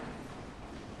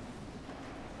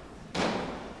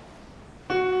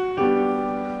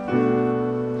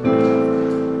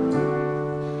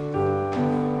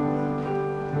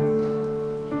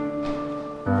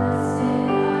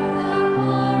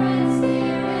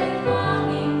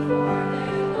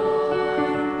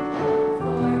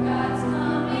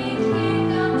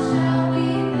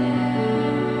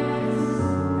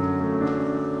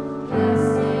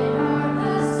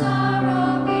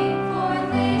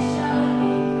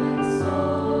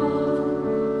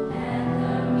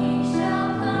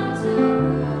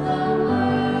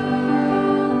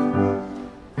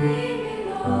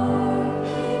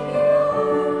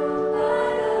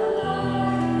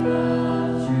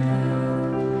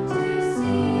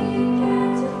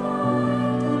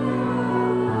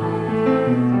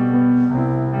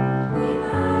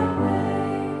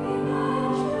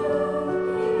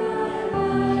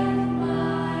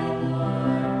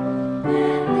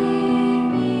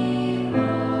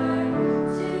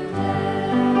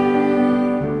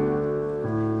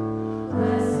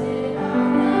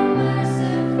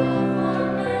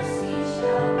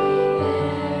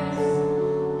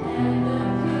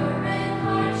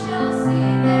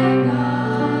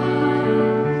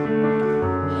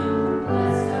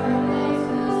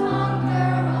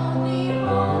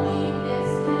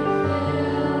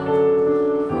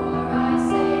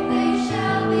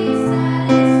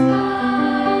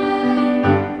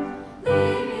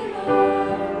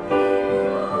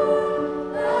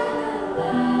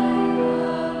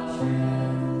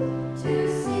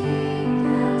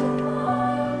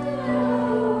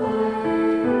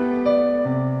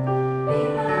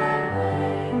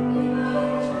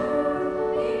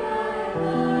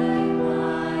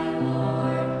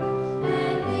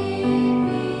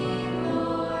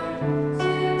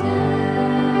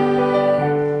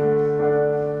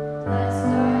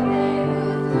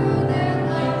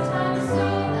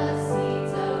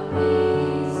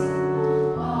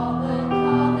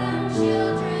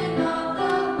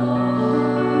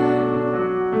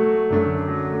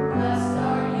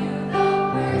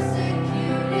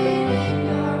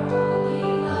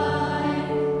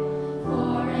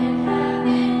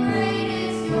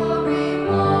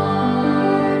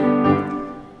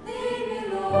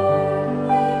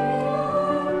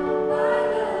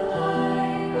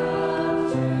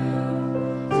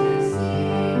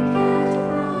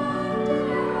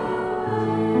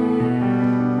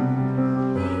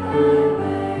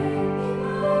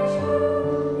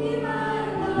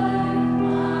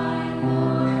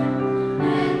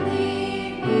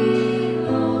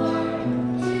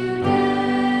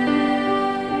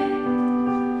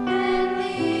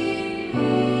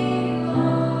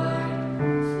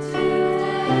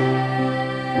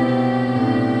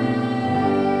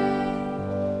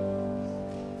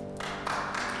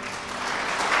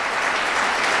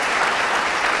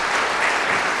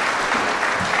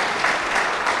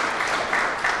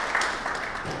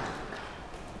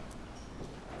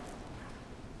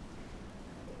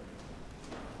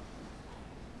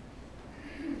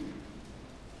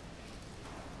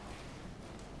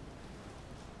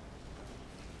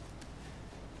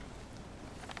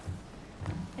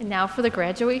 And now for the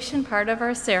graduation part of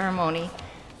our ceremony.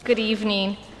 Good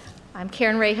evening. I'm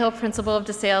Karen Rahill, principal of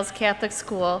DeSales Catholic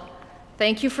School.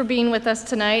 Thank you for being with us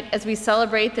tonight as we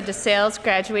celebrate the DeSales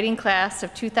graduating class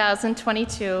of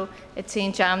 2022 at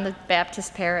St. John the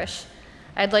Baptist Parish.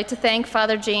 I'd like to thank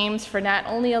Father James for not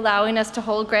only allowing us to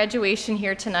hold graduation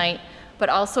here tonight, but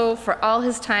also for all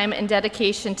his time and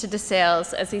dedication to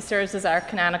DeSales as he serves as our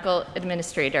canonical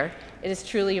administrator. It is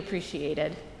truly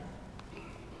appreciated.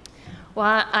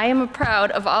 While I am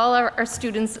proud of all our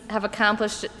students have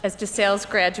accomplished as DeSales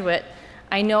graduate,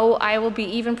 I know I will be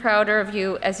even prouder of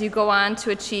you as you go on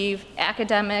to achieve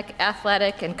academic,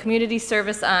 athletic, and community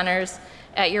service honors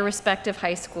at your respective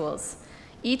high schools.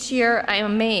 Each year, I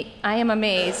am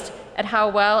amazed at how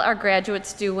well our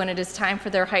graduates do when it is time for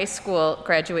their high school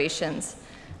graduations.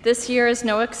 This year is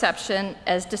no exception,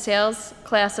 as DeSales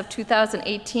class of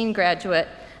 2018 graduate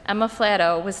Emma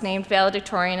Flatto was named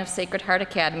valedictorian of Sacred Heart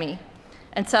Academy,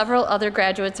 and several other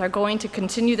graduates are going to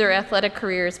continue their athletic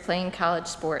careers playing college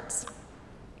sports.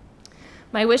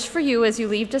 My wish for you as you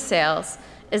leave DeSales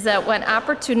is that when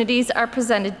opportunities are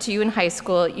presented to you in high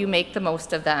school, you make the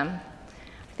most of them.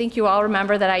 I think you all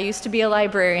remember that I used to be a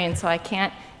librarian, so I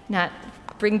can't not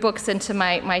bring books into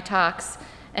my talks.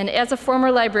 And as a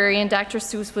former librarian, Dr.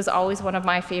 Seuss was always one of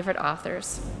my favorite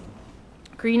authors.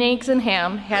 Green Eggs and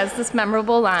Ham has this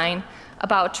memorable line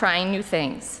about trying new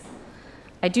things.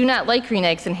 I do not like green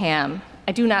eggs and ham.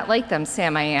 I do not like them,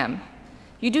 Sam I am.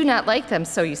 You do not like them,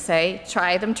 so you say.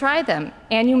 Try them,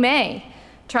 and you may.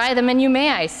 Try them and you may,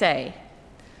 I say.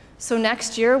 So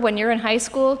next year, when you're in high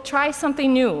school, try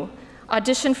something new.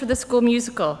 Audition for the school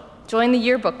musical. Join the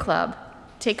yearbook club.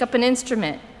 Take up an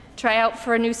instrument. Try out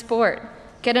for a new sport.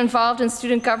 Get involved in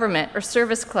student government or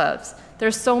service clubs.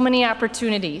 There's so many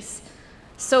opportunities.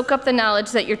 Soak up the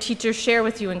knowledge that your teachers share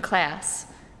with you in class.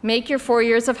 Make your 4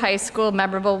 years of high school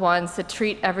memorable ones that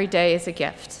treat every day as a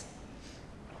gift.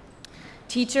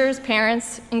 Teachers,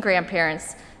 parents, and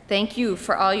grandparents, thank you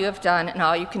for all you have done and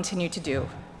all you continue to do.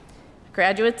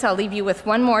 Graduates, I'll leave you with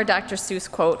one more Dr. Seuss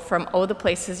quote from Oh, the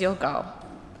Places You'll Go.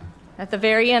 At the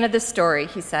very end of this story,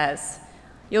 he says,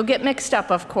 "You'll get mixed up,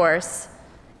 of course,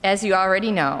 as you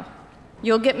already know.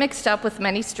 You'll get mixed up with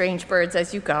many strange birds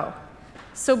as you go.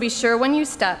 So be sure when you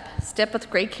step with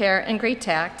great care and great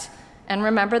tact, and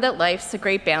remember that life's a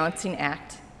great balancing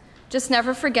act. Just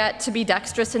never forget to be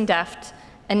dexterous and deft,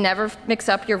 and never mix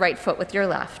up your right foot with your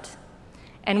left.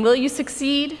 And will you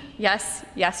succeed? Yes,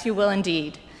 yes, you will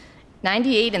indeed.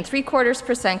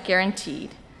 98.75%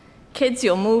 guaranteed. Kids,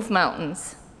 you'll move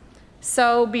mountains.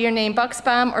 So be your name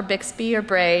Buxbaum or Bixby or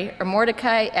Bray or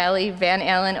Mordecai, Alley, Van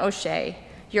Allen, O'Shea.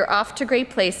 You're off to great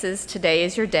places. Today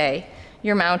is your day.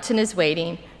 Your mountain is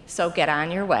waiting, so get on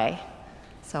your way."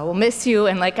 So we'll miss you,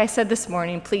 and like I said this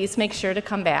morning, please make sure to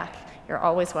come back. You're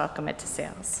always welcome at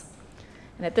DeSales.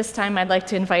 And at this time, I'd like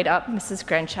to invite up Mrs.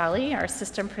 Granchelli, our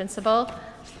assistant principal,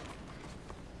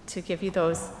 to give you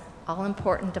those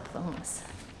all-important diplomas.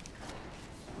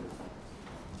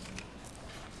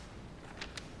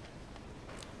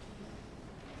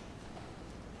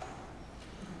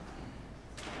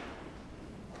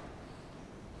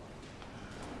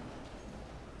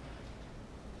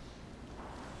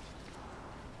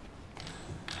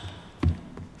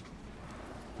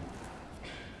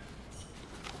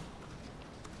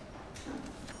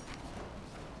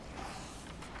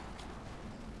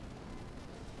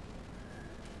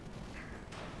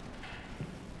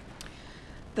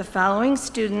 The following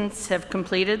students have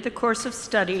completed the course of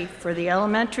study for the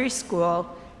elementary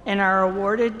school and are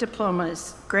awarded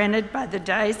diplomas granted by the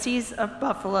Diocese of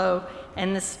Buffalo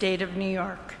and the state of New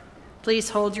York. Please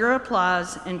hold your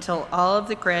applause until all of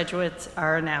the graduates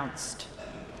are announced.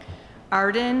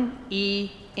 Arden E.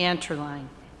 Anterline.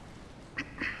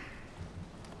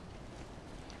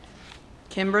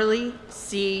 Kimberly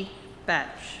C.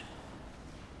 Betch.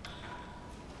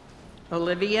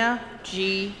 Olivia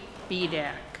G.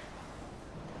 Bedak.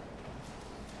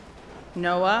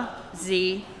 Noah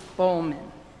Z.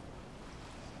 Bowman.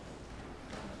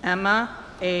 Emma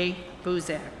A.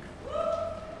 Buzak.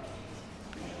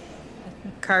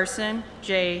 Carson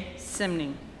J.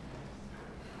 Simney.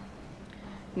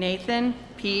 Nathan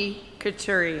P.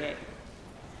 Couturier.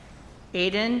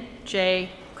 Aiden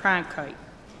J. Cronkite.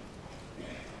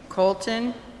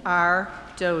 Colton R.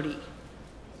 Doty.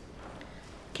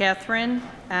 Catherine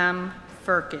M.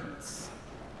 Firkins.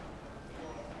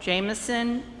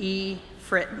 Jameson E.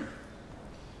 Fritton.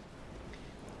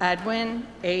 Edwin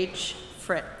H.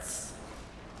 Fritz.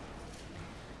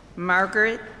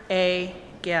 Margaret A.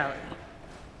 Galley.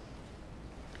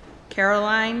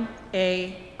 Caroline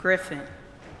A. Griffin.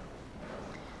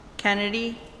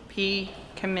 Kennedy P.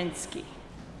 Kaminsky.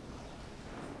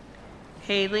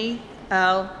 Haley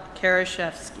L.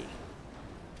 Karaszewski.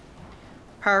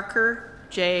 Parker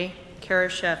J.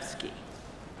 Karaszewski.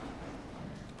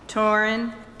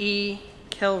 Torrin E.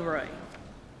 Kilroy.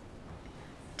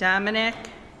 Dominic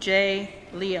J.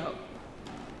 Leo.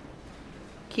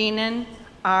 Keenan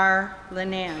R.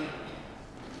 Linan.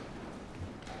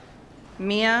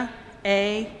 Mia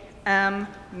A. M.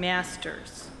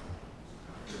 Masters.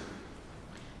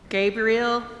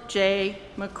 Gabriel J.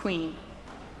 McQueen.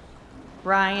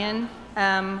 Ryan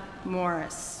M.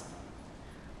 Morris.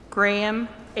 Graham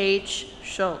H.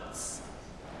 Schultz.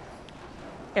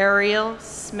 Ariel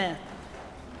Smith.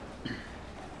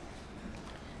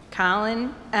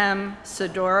 Colin M.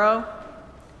 Sidoro.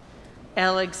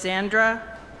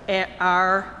 Alexandra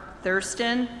R.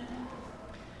 Thurston.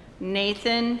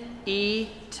 Nathan E.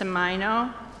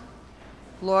 Tamino.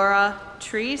 Laura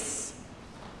Treese.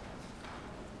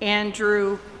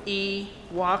 Andrew E.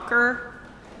 Walker.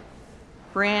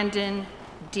 Brandon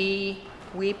D.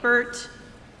 Wiepert.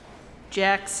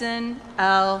 Jackson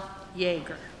L.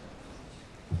 Yeager.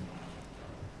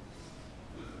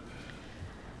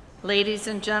 Ladies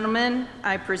and gentlemen,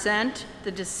 I present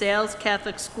the DeSales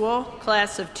Catholic School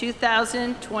class of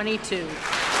 2022.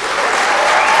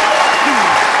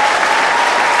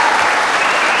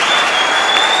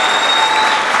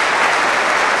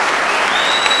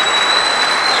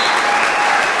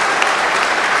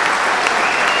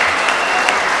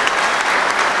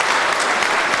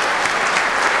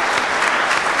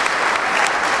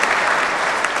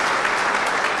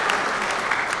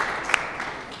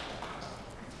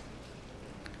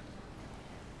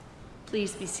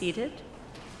 Please be seated.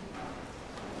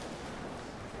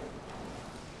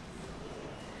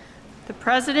 The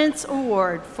President's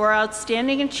Award for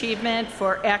Outstanding Achievement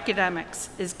for Academics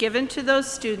is given to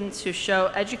those students who show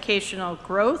educational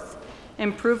growth,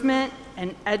 improvement,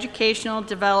 and educational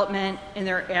development in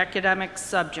their academic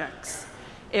subjects.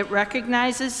 It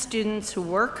recognizes students who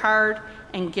work hard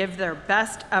and give their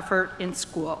best effort in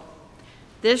school.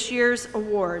 This year's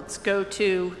awards go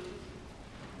to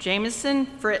Jameson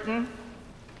Fritton.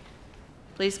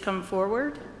 Please come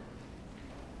forward.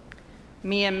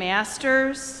 Mia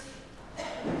Masters,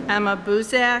 Emma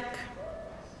Buzak,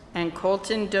 and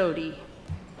Colton Doty.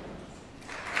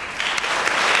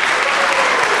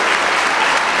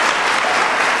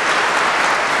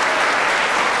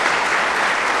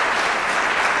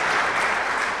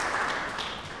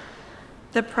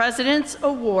 The President's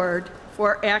Award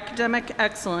for Academic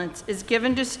Excellence is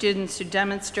given to students who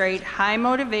demonstrate high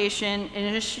motivation,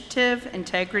 initiative,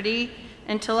 integrity,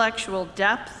 intellectual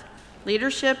depth,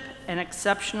 leadership, and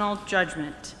exceptional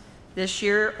judgment. This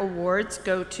year, awards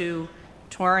go to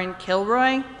Torin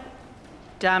Kilroy,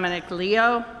 Dominic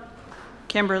Leo,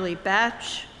 Kimberly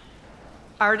Batch,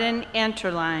 Arden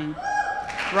Anterline,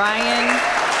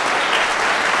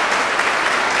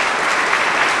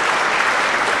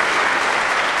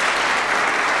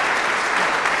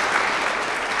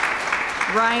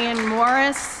 Ryan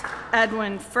Morris,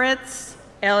 Edwin Fritz,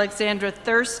 Alexandra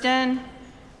Thurston,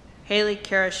 Haley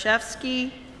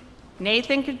Karaszewski,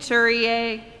 Nathan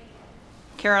Couturier,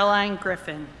 Caroline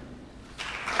Griffin.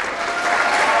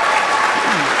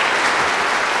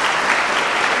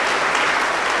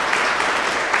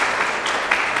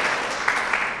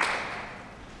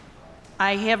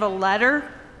 I have a letter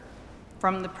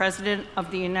from the President of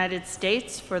the United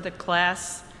States for the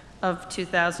class of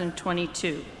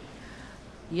 2022.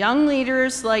 Young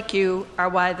leaders like you are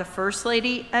why the First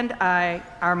Lady and I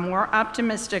are more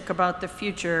optimistic about the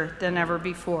future than ever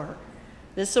before.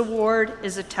 This award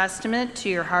is a testament to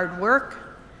your hard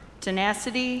work,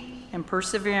 tenacity, and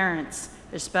perseverance,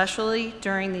 especially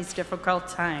during these difficult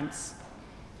times.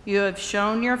 You have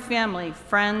shown your family,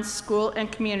 friends, school, and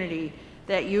community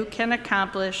that you can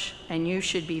accomplish, and you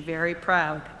should be very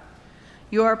proud.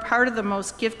 You are part of the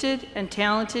most gifted and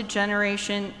talented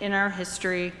generation in our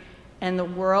history, and the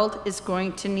world is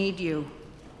going to need you.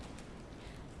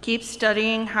 Keep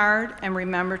studying hard and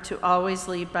remember to always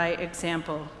lead by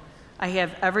example. I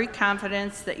have every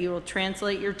confidence that you will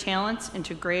translate your talents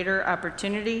into greater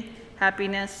opportunity,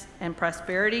 happiness, and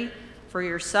prosperity for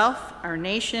yourself, our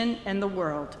nation, and the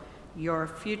world. Your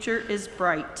future is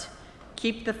bright.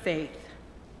 Keep the faith.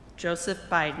 Joseph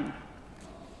Biden.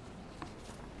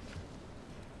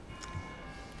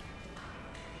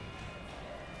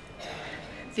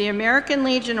 The American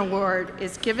Legion Award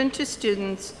is given to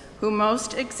students who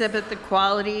most exhibit the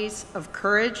qualities of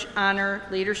courage, honor,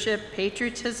 leadership,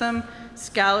 patriotism,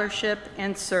 scholarship,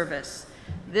 and service.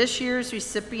 This year's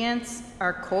recipients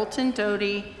are Colton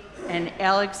Doty and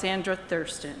Alexandra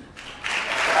Thurston.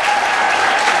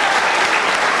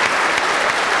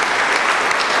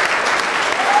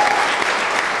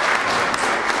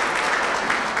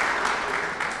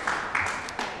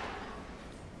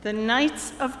 The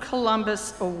Knights of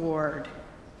Columbus Award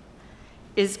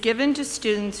is given to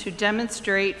students who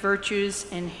demonstrate virtues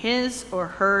in his or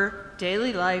her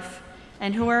daily life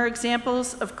and who are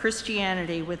examples of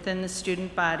Christianity within the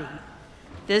student body.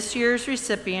 This year's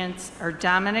recipients are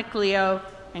Dominic Leo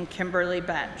and Kimberly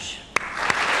Batch.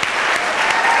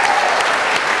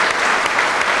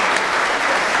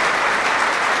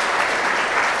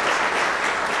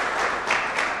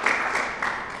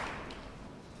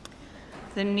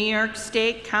 The New York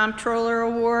State Comptroller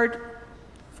Award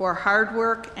for hard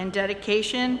work and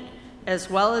dedication, as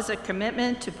well as a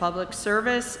commitment to public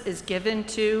service, is given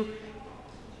to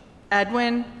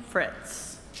Edwin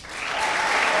Fritz.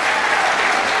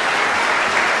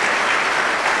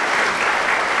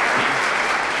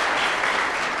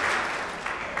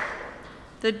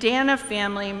 The Dana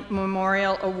Family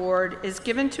Memorial Award is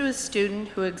given to a student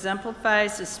who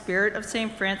exemplifies the spirit of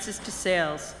St. Francis de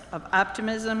Sales of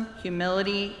optimism,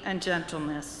 humility, and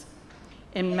gentleness,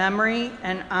 in memory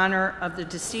and honor of the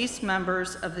deceased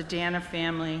members of the Dana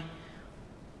family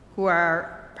who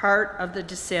are part of the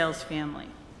DeSales family.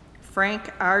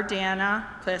 Frank R. Dana,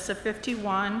 class of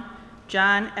 51,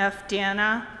 John F.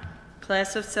 Dana,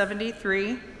 class of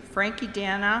 73, Frankie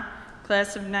Dana,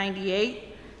 class of 98,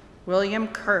 William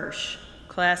Kirsch,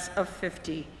 class of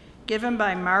 50, given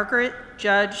by Margaret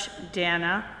Judge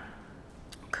Dana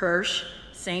Kirsch,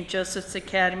 St. Joseph's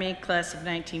Academy, class of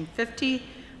 1950,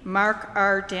 Mark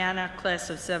R. Dana, class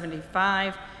of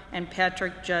 75, and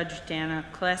Patrick Judge Dana,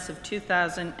 class of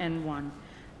 2001.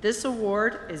 This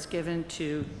award is given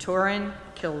to Torin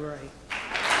Kilroy.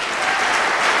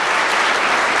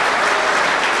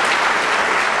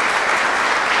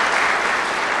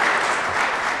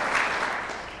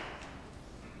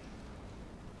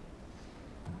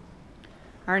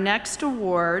 Our next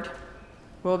award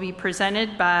will be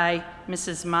presented by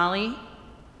Mrs. Molly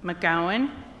McGowan,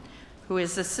 who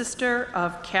is the sister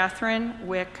of Catherine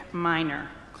Wick Minor,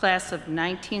 class of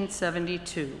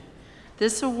 1972.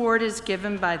 This award is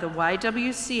given by the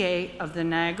YWCA of the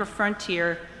Niagara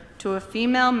Frontier to a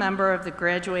female member of the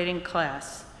graduating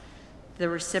class. The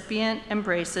recipient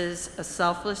embraces a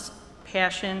selfless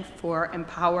passion for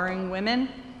empowering women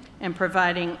and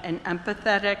providing an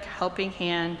empathetic helping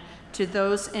hand to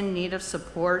those in need of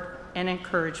support and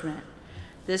encouragement.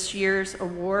 This year's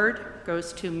award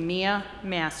goes to Mia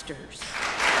Masters.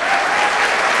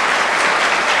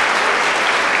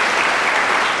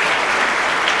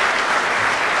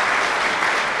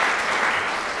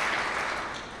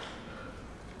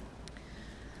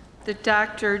 The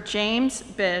Dr. James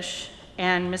Bish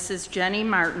and Mrs. Jenny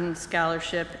Martin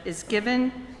Scholarship is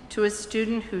given to a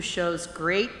student who shows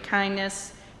great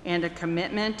kindness and a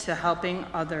commitment to helping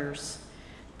others.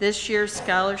 This year's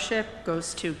scholarship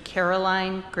goes to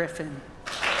Caroline Griffin.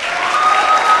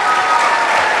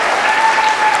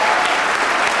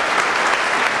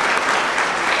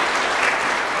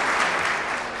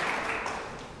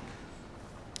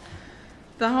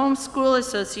 The Homeschool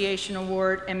Association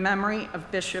Award in memory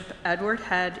of Bishop Edward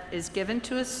Head is given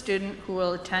to a student who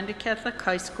will attend a Catholic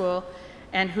high school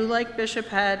and who, like Bishop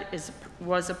Head,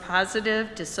 was a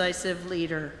positive, decisive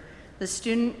leader. The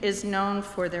student is known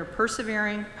for their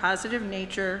persevering, positive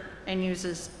nature and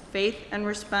uses faith and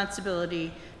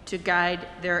responsibility to guide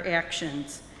their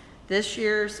actions. This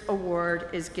year's award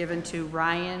is given to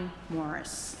Ryan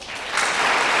Morris.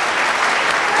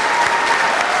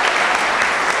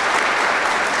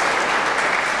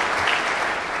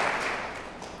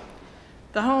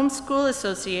 The Homeschool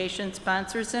Association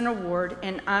sponsors an award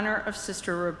in honor of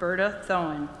Sister Roberta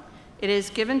Thoen. It is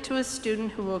given to a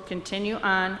student who will continue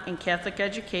on in Catholic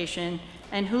education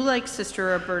and who, like Sister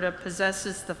Roberta,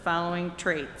 possesses the following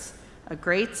traits: a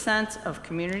great sense of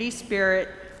community spirit,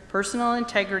 personal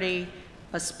integrity,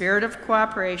 a spirit of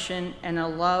cooperation, and a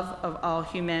love of all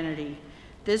humanity.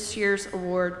 This year's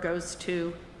award goes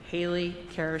to Haley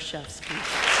Karaszewski.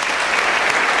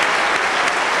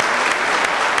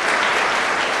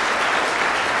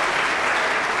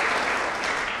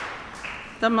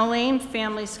 The Mullane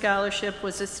Family Scholarship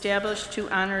was established to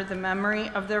honor the memory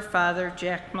of their father,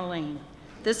 Jack Mullane.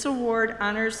 This award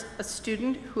honors a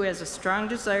student who has a strong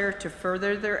desire to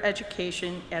further their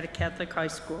education at a Catholic high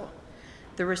school.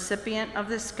 The recipient of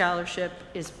this scholarship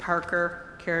is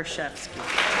Parker Karaszewski.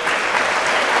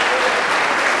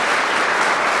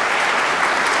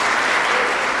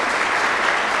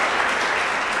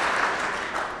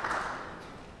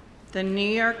 The New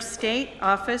York State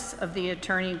Office of the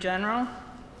Attorney General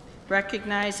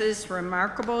recognizes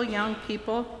remarkable young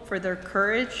people for their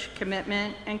courage,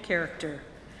 commitment, and character.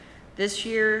 This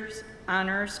year's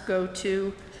honors go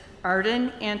to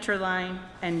Arden Anterline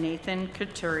and Nathan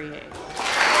Couturier.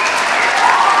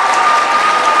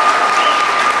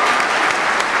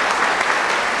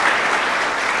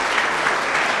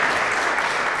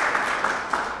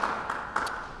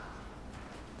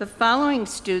 The following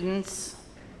students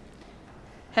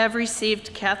have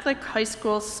received Catholic high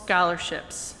school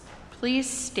scholarships. Please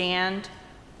stand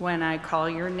when I call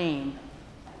your name.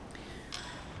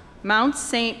 Mount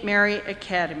St. Mary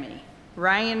Academy,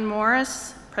 Ryan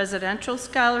Morris, Presidential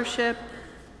Scholarship,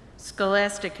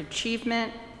 Scholastic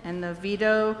Achievement, and the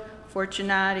Vito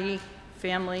Fortunati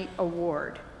Family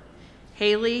Award.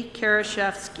 Haley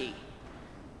Karaszewski,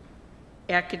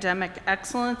 Academic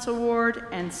Excellence Award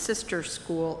and Sister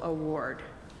School Award.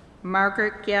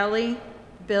 Margaret Galley,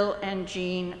 Bill and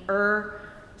Jean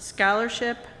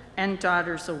Scholarship and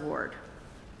Daughters Award.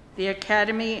 the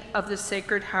Academy of the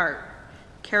Sacred Heart,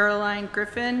 Caroline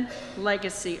Griffin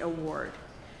Legacy Award.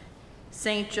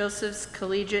 St. Joseph's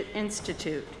Collegiate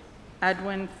Institute,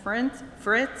 Edwin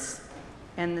Fritz,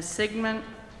 and the Sigmund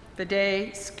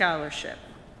Fide Scholarship.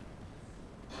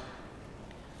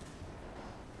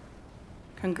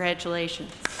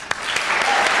 Congratulations.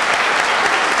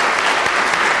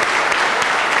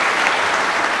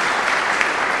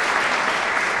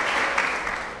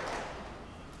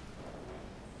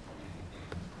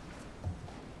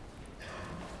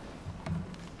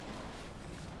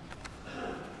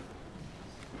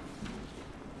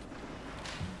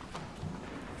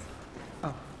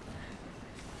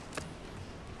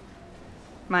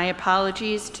 My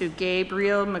apologies to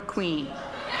Gabriel McQueen.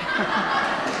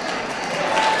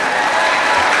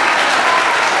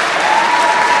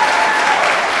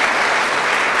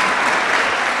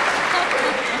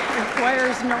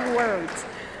 Requires no words.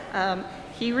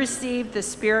 He received the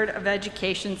Spirit of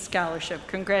Education Scholarship.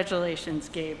 Congratulations,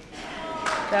 Gabe.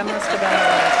 That must have been the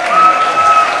last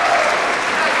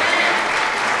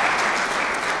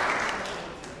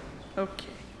one. Okay.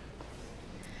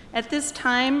 At this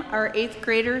time, our 8th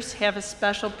graders have a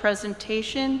special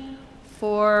presentation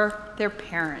for their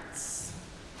parents.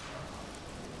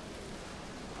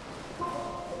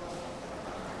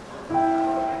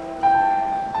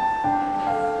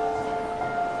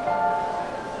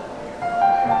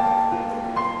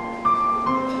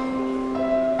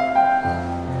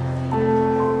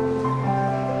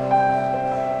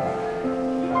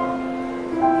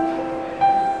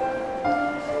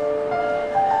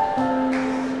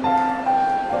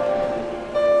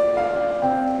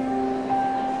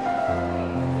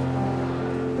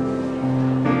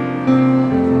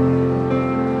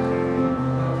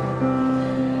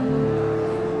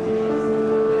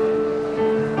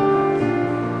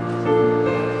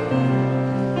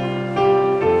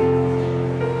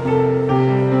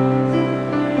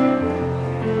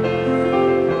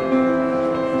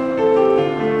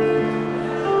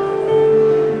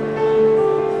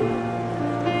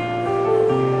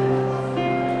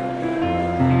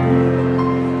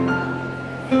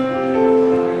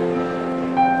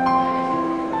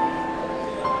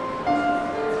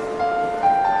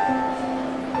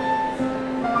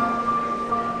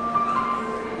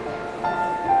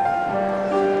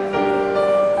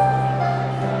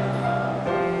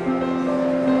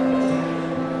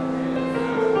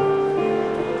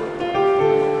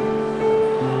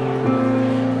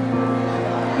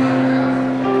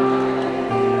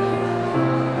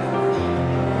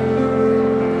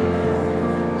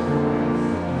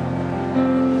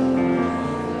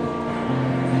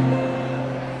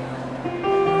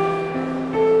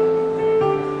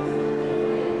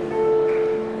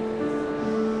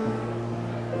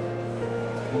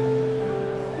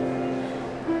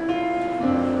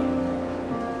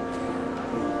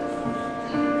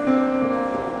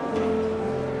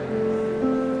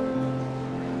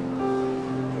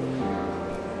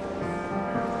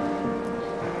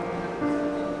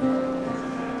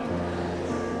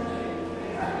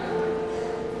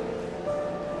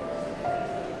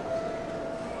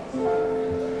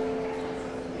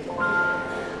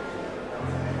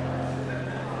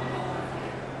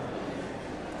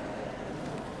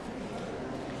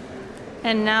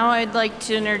 And now I'd like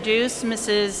to introduce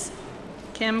Mrs.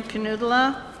 Kim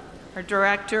Canudla, our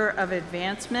Director of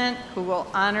Advancement, who will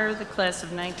honor the class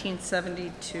of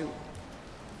 1972.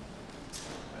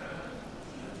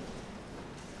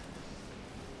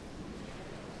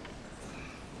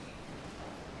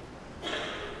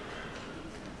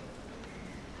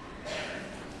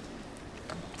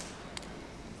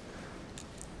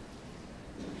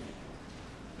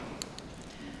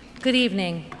 Good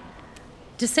evening.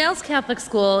 DeSales Catholic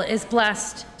School is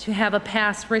blessed to have a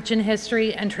past rich in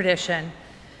history and tradition.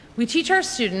 We teach our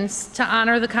students to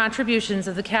honor the contributions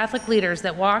of the Catholic leaders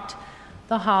that walked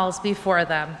the halls before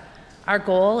them. Our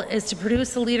goal is to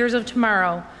produce the leaders of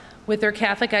tomorrow with their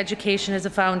Catholic education as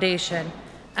a foundation,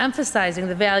 emphasizing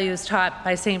the values taught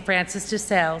by St. Francis de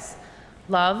Sales: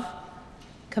 love,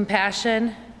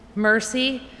 compassion,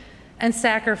 mercy, and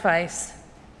sacrifice,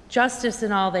 justice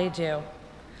in all they do.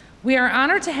 We are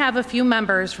honored to have a few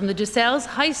members from the DeSales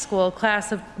High School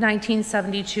class of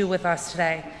 1972 with us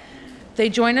today. They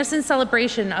join us in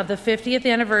celebration of the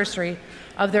 50th anniversary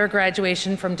of their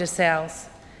graduation from DeSales.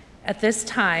 At this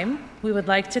time, we would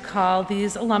like to call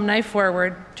these alumni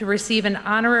forward to receive an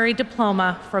honorary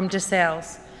diploma from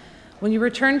DeSales. When you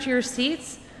return to your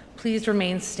seats, please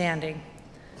remain standing.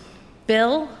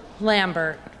 Bill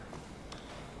Lambert.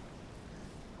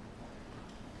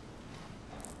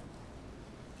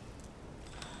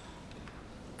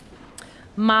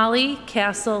 Molly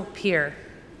Castle Peer.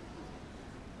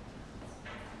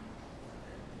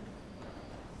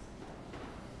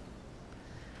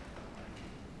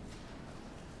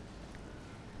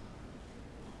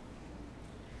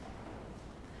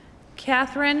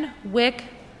 Catherine Wick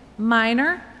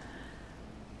Minor.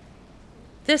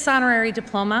 This honorary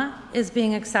diploma is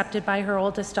being accepted by her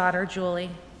oldest daughter,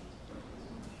 Julie.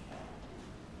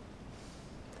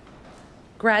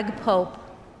 Greg Pope.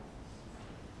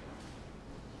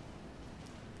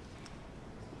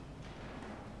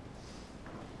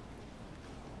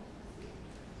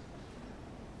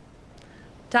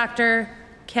 Dr.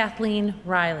 Kathleen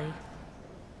Riley.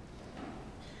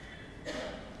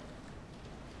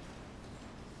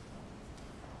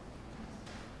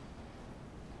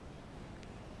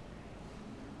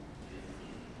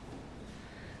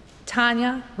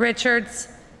 Tanya Richards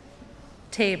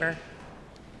Tabor.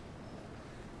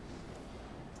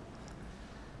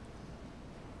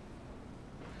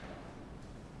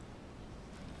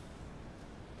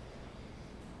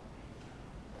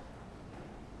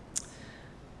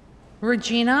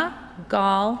 Regina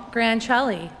Gall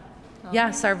Grancelli.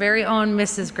 Yes, our very own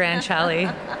Mrs. Grancelli.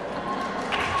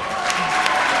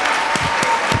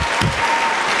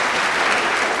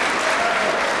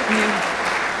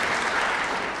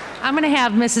 I'm going to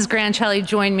have Mrs. Grancelli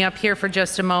join me up here for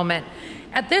just a moment.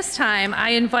 At this time, I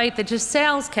invite the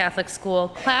DeSales Catholic School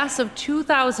class of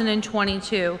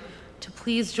 2022 to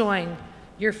please join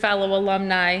your fellow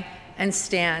alumni and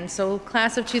stand. So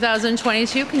class of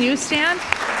 2022, can you stand?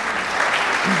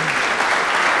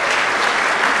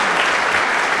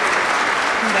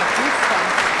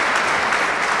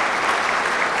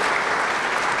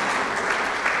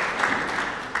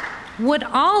 Would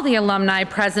all the alumni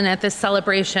present at this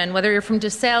celebration, whether you're from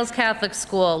DeSales Catholic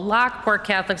School, Lockport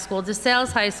Catholic School,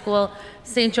 DeSales High School,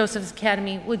 St. Joseph's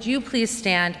Academy, would you please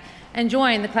stand and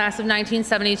join the class of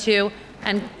 1972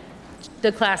 and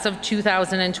the class of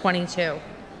 2022?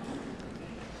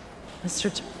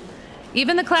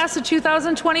 Even the class of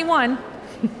 2021.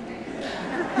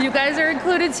 You guys are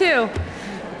included too.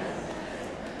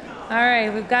 All right,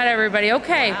 we've got everybody.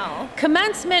 Okay, wow.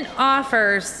 Commencement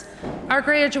offers our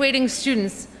graduating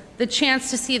students the chance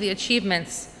to see the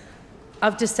achievements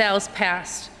of DeSales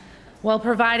past, while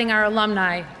providing our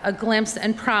alumni a glimpse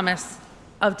and promise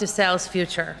of DeSales'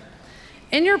 future.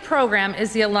 In your program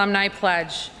is the Alumni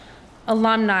Pledge.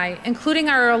 Alumni, including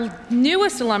our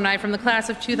newest alumni from the class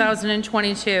of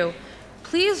 2022,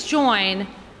 please join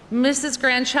Mrs.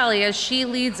 Grancelli as she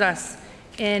leads us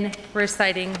in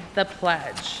reciting the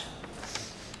pledge.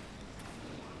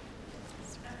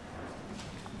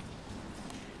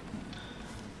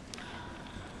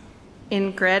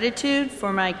 In gratitude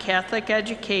for my Catholic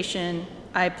education,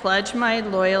 I pledge my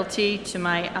loyalty to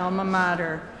my alma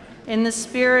mater. In the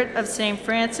spirit of St.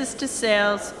 Francis de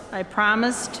Sales, I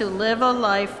promise to live a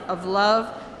life of love,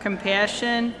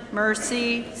 compassion,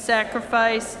 mercy,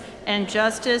 sacrifice, and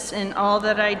justice in all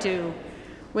that I do.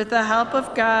 With the help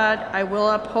of God, I will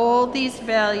uphold these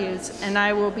values, and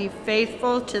I will be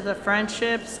faithful to the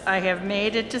friendships I have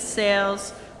made at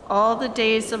DeSales all the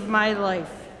days of my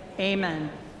life.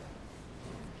 Amen.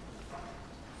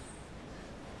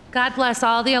 God bless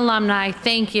all the alumni.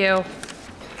 Thank you.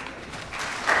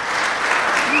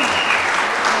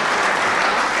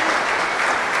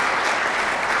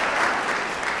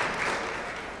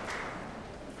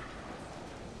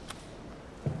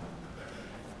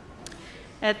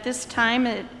 At this time,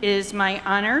 it is my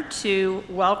honor to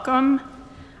welcome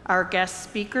our guest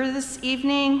speaker this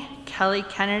evening, Kelly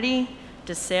Kennedy,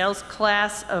 DeSales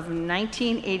class of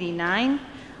 1989,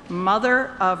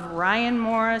 mother of Ryan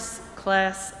Morris,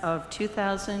 class of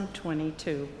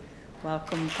 2022.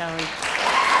 Welcome, Kelly.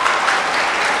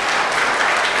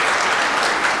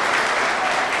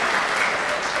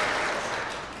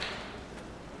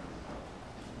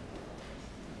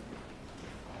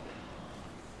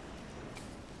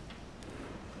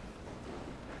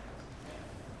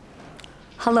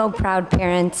 Hello, proud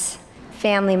parents,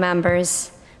 family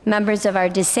members, members of our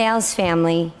DeSales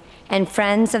family, and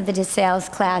friends of the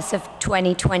DeSales class of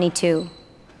 2022.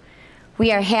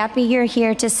 We are happy you're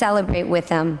here to celebrate with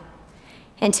them.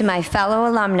 And to my fellow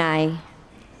alumni,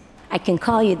 I can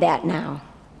call you that now.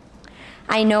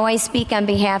 I know I speak on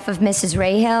behalf of Mrs.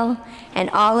 Rahill and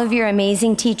all of your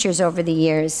amazing teachers over the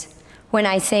years when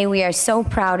I say we are so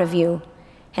proud of you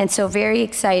and so very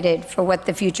excited for what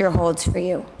the future holds for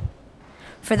you.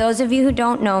 For those of you who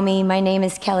don't know me, my name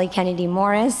is Kelly Kennedy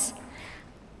Morris.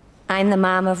 I'm the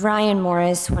mom of Ryan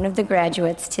Morris, one of the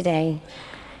graduates today.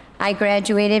 I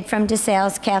graduated from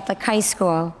DeSales Catholic High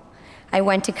School. I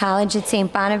went to college at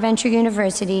St. Bonaventure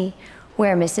University,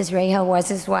 where Mrs. Rahal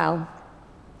was as well.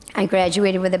 I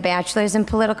graduated with a bachelor's in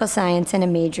political science and a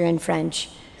major in French.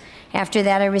 After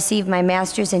that, I received my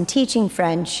master's in teaching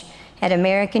French at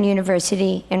American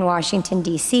University in Washington,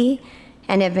 D.C.,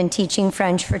 and have been teaching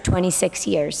French for 26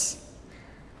 years.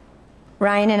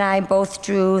 Ryan and I both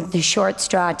drew the short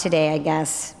straw today, I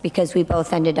guess, because we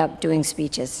both ended up doing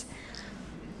speeches.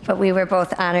 But we were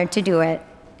both honored to do it,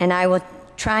 and I will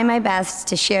try my best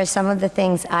to share some of the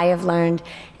things I have learned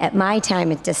at my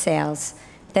time at DeSales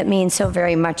that mean so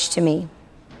very much to me.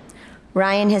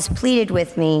 Ryan has pleaded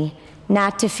with me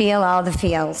not to feel all the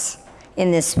feels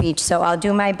in this speech, so I'll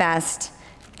do my best,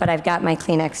 but I've got my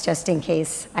Kleenex just in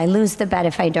case. I lose the bet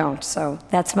if I don't, so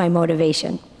that's my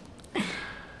motivation.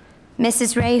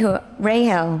 Mrs.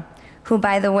 Rahal, who,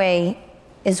 by the way,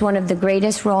 is one of the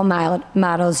greatest role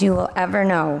models you will ever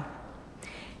know,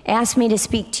 asked me to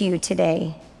speak to you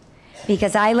today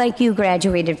because I, like you,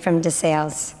 graduated from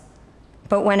DeSales,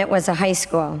 but when it was a high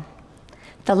school.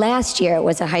 The last year it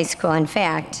was a high school, in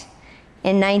fact,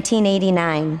 in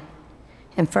 1989.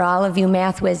 And for all of you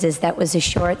math whizzes, that was a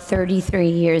short 33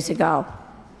 years ago.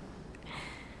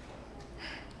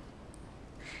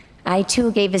 I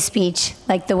too gave a speech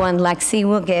like the one Lexi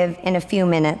will give in a few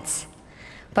minutes.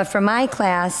 But for my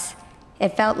class,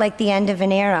 it felt like the end of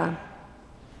an era.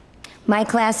 My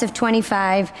class of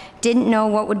 25 didn't know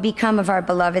what would become of our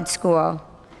beloved school.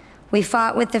 We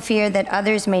fought with the fear that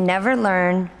others may never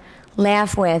learn,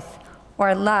 laugh with,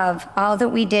 or love all that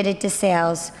we did at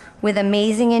DeSales with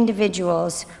amazing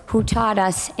individuals who taught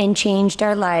us and changed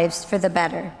our lives for the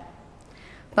better.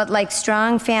 But like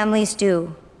strong families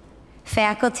do,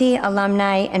 faculty,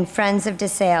 alumni, and friends of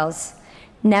DeSales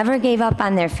never gave up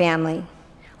on their family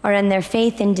or on their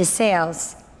faith in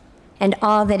DeSales and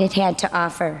all that it had to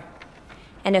offer.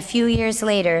 And a few years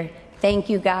later, thank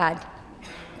you God,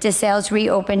 DeSales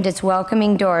reopened its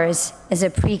welcoming doors as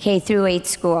a pre-K through 8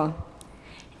 school.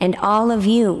 And all of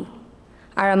you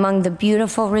are among the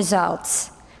beautiful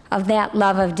results of that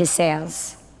love of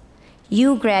DeSales.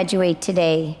 You graduate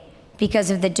today because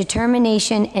of the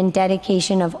determination and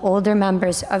dedication of older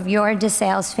members of your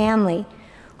DeSales family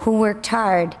who worked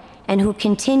hard and who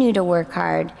continue to work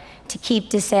hard to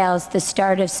keep DeSales the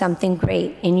start of something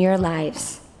great in your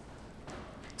lives.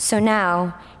 So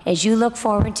now, as you look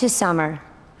forward to summer,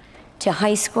 to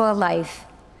high school life,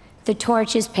 the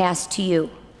torch is passed to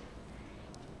you.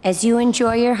 As you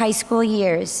enjoy your high school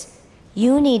years,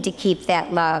 you need to keep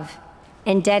that love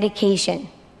and dedication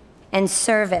and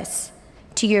service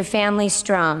to your family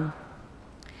strong.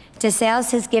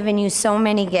 DeSales has given you so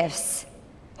many gifts,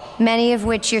 many of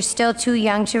which you're still too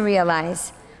young to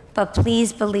realize, but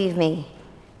please believe me,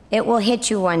 it will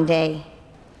hit you one day,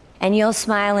 and you'll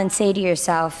smile and say to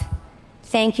yourself,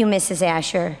 thank you, Mrs.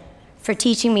 Asher, for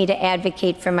teaching me to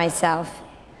advocate for myself.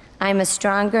 I'm a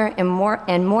stronger and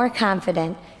more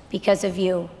confident because of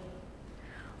you.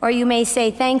 Or you may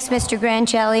say, thanks, Mr.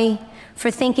 Grancelli,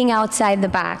 for thinking outside the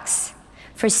box,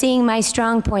 for seeing my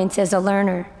strong points as a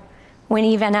learner when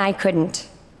even I couldn't.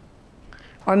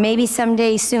 Or maybe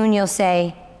someday soon you'll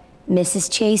say,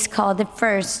 Mrs. Chase called it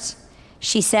first.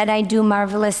 She said I'd do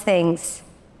marvelous things,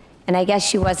 and I guess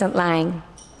she wasn't lying.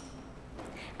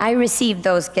 I received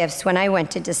those gifts when I went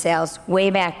to DeSales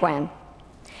way back when.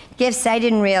 Gifts I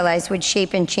didn't realize would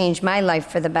shape and change my life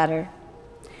for the better.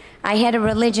 I had a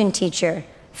religion teacher,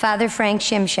 Father Frank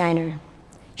Shimshiner.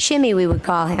 Shimmy, we would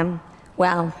call him.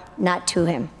 Well, not to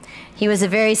him. He was a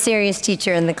very serious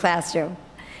teacher in the classroom.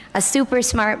 A super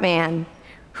smart man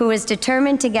who was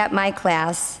determined to get my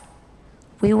class.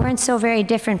 We weren't so very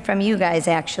different from you guys,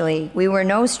 actually. We were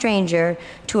no stranger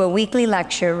to a weekly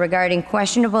lecture regarding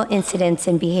questionable incidents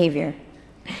and behavior.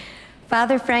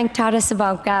 Father Frank taught us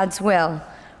about God's will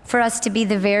for us to be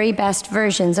the very best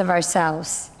versions of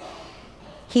ourselves.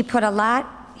 He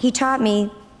taught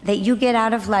me that you get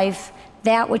out of life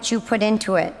that which you put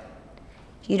into it.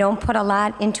 You don't put a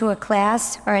lot into a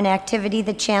class or an activity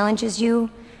that challenges you,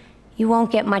 you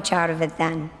won't get much out of it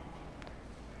then.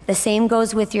 The same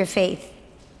goes with your faith.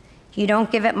 You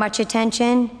don't give it much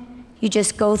attention, you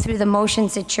just go through the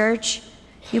motions at church,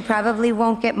 you probably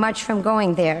won't get much from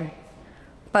going there.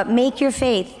 But make your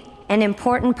faith an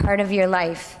important part of your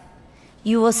life.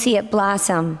 You will see it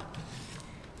blossom.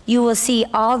 You will see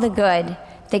all the good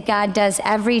that God does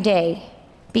every day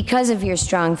because of your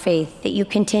strong faith that you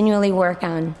continually work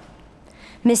on.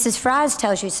 Mrs. Frost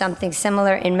tells you something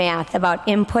similar in math about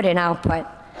input and output.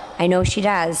 I know she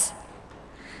does.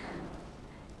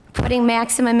 Putting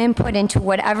maximum input into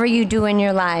whatever you do in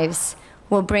your lives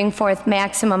will bring forth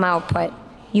maximum output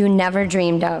you never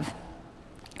dreamed of.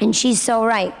 And she's so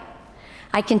right.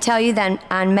 I can tell you that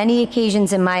on many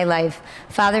occasions in my life,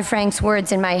 Father Frank's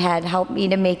words in my head helped me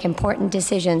to make important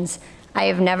decisions I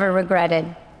have never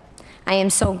regretted. I am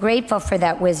so grateful for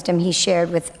that wisdom he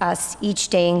shared with us each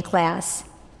day in class.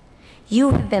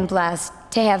 You have been blessed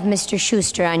to have Mr.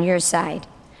 Schuster on your side,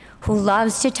 who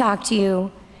loves to talk to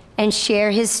you and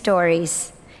share his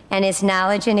stories and his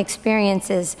knowledge and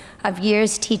experiences of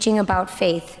years teaching about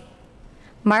faith.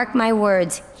 Mark my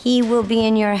words, he will be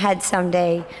in your head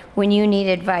someday when you need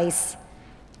advice,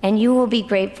 and you will be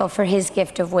grateful for his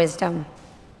gift of wisdom.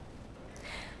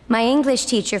 My English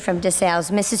teacher from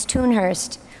DeSales, Mrs.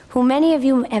 Toonhurst, who many of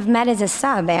you have met as a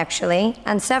sub, actually,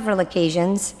 on several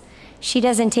occasions. She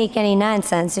doesn't take any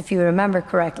nonsense, if you remember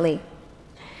correctly.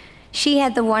 She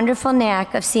had the wonderful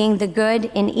knack of seeing the good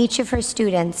in each of her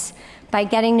students by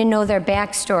getting to know their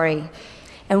backstory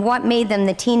and what made them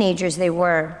the teenagers they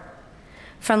were.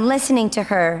 From listening to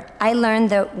her, I learned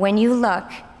that when you look,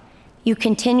 you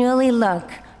continually look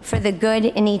for the good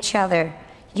in each other.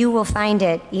 You will find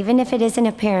it, even if it isn't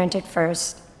apparent at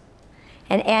first.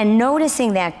 And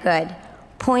noticing that good,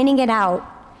 pointing it out,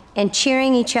 and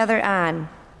cheering each other on,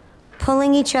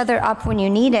 pulling each other up when you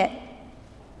need it,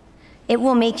 it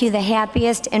will make you the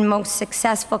happiest and most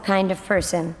successful kind of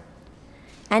person.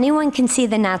 Anyone can see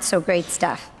the not so great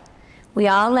stuff. We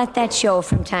all let that show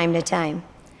from time to time.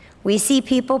 We see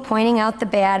people pointing out the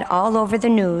bad all over the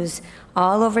news,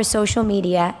 all over social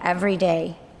media every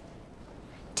day.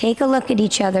 Take a look at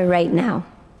each other right now.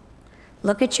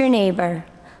 Look at your neighbor.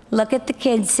 Look at the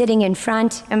kids sitting in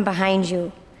front and behind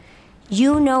you.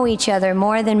 You know each other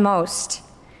more than most.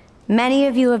 Many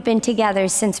of you have been together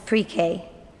since pre-K.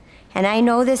 And I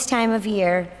know this time of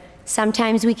year,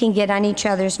 sometimes we can get on each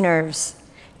other's nerves.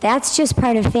 That's just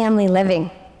part of family living.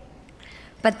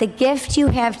 But the gift you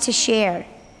have to share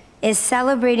is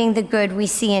celebrating the good we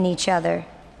see in each other.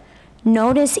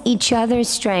 Notice each other's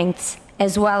strengths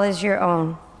as well as your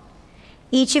own.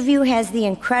 Each of you has the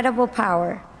incredible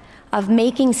power of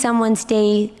making someone's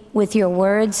day with your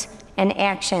words and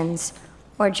actions,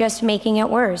 or just making it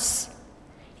worse.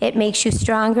 It makes you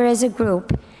stronger as a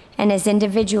group and as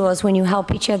individuals when you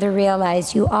help each other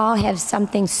realize you all have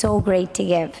something so great to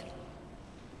give.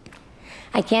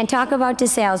 I can't talk about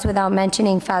DeSales without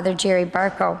mentioning Father Jerry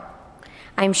Barco.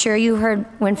 I'm sure you heard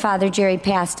when Father Jerry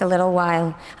passed a little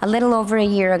over a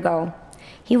year ago.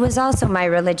 He was also my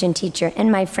religion teacher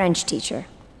and my French teacher,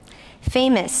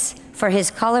 famous for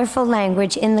his colorful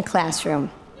language in the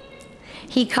classroom.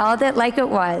 He called it like it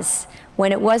was.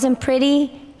 When it wasn't pretty,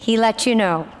 he let you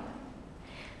know.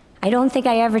 I don't think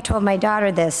I ever told my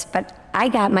daughter this, but I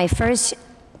got my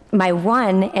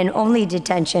one and only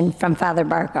detention from Father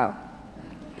Barco.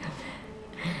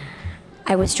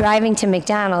 I was driving to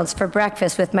McDonald's for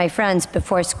breakfast with my friends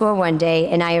before school one day,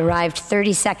 and I arrived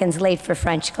 30 seconds late for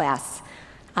French class.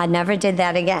 I never did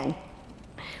that again.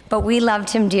 But we loved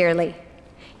him dearly.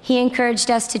 He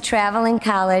encouraged us to travel in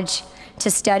college,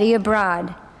 to study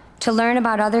abroad, to learn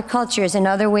about other cultures and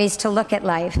other ways to look at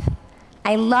life.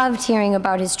 I loved hearing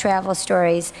about his travel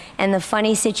stories and the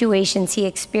funny situations he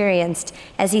experienced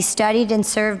as he studied and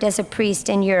served as a priest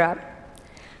in Europe.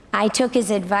 I took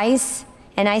his advice,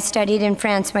 and I studied in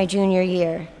France my junior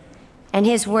year, and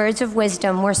his words of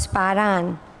wisdom were spot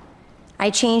on. I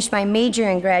changed my major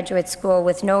in graduate school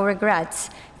with no regrets,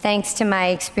 thanks to my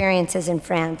experiences in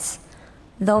France.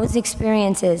 Those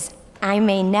experiences I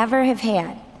may never have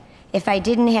had if I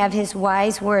didn't have his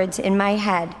wise words in my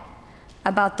head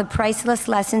about the priceless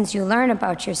lessons you learn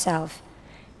about yourself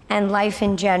and life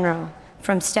in general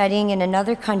from studying in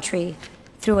another country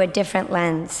through a different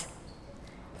lens.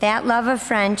 That love of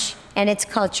French and its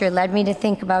culture led me to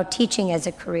think about teaching as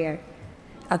a career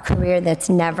that's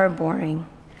never boring,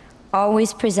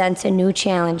 always presents a new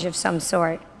challenge of some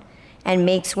sort, and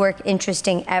makes work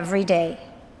interesting every day.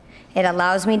 It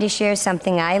allows me to share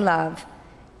something I love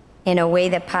in a way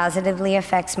that positively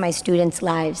affects my students'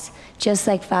 lives, just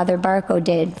like Father Barco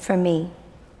did for me.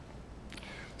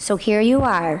 So here you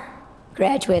are,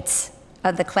 graduates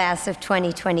of the class of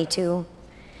 2022.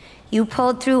 You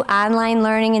pulled through online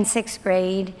learning in 6th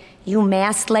grade. You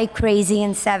masked like crazy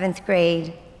in 7th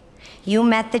grade. You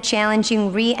met the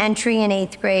challenging re-entry in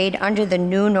 8th grade under the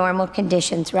new normal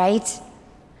conditions, right?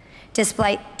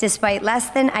 Despite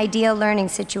less than ideal learning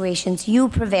situations, you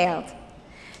prevailed.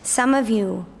 Some of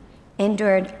you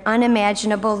endured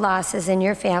unimaginable losses in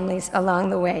your families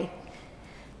along the way.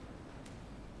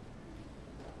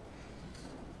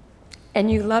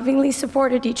 And you lovingly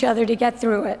supported each other to get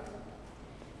through it.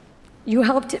 You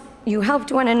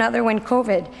helped one another when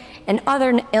COVID and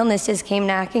other illnesses came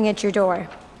knocking at your door.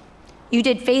 You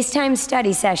did FaceTime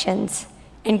study sessions.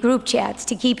 and group chats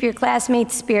to keep your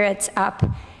classmates' spirits up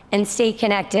and stay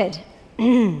connected.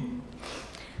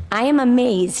 I am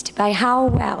amazed by how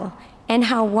well and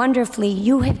how wonderfully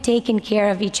you have taken care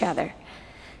of each other.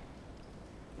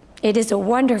 It is a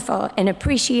wonderful and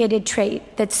appreciated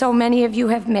trait that so many of you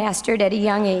have mastered at a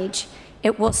young age.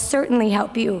 It will certainly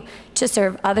help you to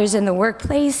serve others in the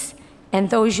workplace and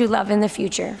those you love in the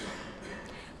future.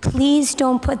 Please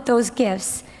don't put those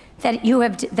gifts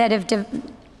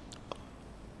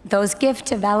those gifts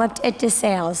developed at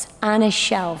DeSales on a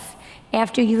shelf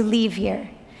after you leave here.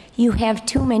 You have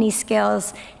too many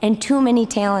skills and too many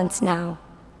talents now.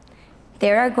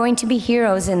 There are going to be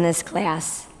heroes in this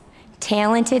class,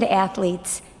 talented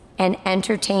athletes and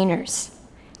entertainers,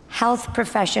 health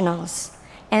professionals,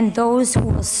 and those who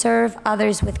will serve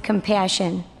others with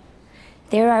compassion.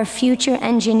 There are future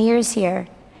engineers here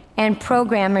and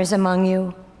programmers among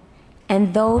you,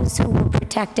 and those who will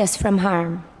protect us from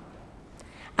harm.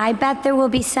 I bet there will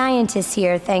be scientists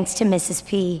here, thanks to Mrs.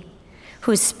 P,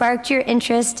 who sparked your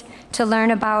interest to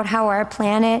learn about how our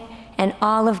planet and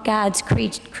all of God's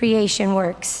creation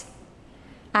works.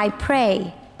 I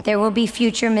pray there will be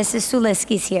future Mrs.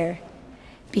 Suliskis here,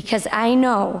 because I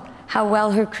know how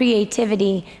well her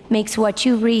creativity makes what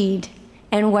you read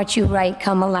and what you write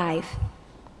come alive.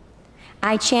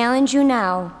 I challenge you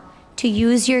now to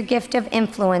use your gift of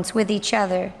influence with each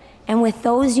other and with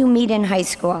those you meet in high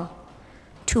school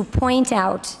to point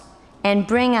out and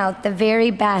bring out the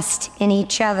very best in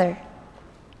each other,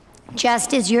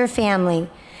 just as your family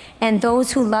and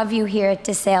those who love you here at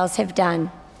DeSales have done.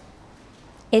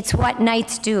 It's what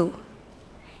Knights do.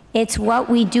 It's what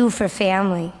we do for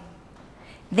family.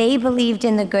 They believed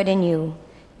in the good in you.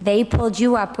 They pulled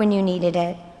you up when you needed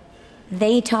it.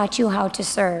 They taught you how to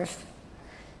serve.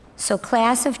 So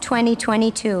class of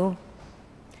 2022,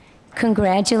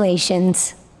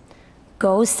 congratulations.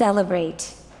 Go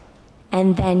celebrate,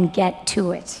 and then get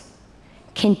to it.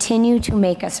 Continue to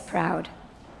make us proud.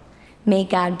 May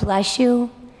God bless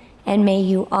you, and may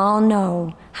you all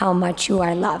know how much you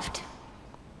are loved.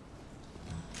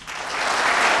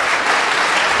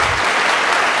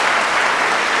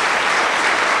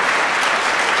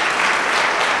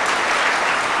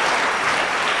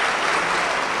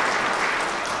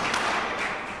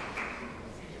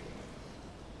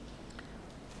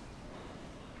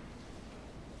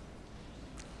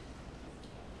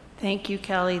 Thank you,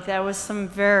 Kelly. That was some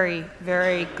very,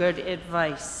 very good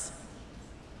advice.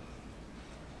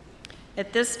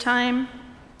 At this time,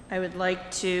 I would like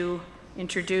to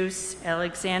introduce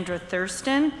Alexandra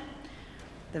Thurston,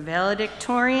 the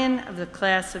valedictorian of the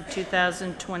class of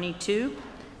 2022.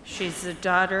 She's the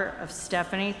daughter of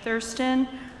Stephanie Thurston,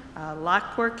 a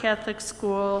Lockport Catholic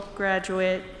School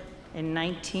graduate in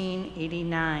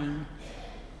 1989.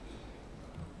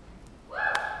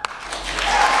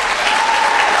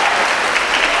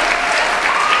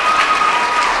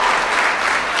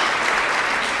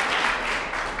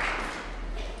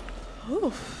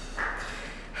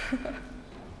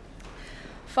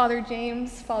 Father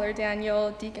James, Father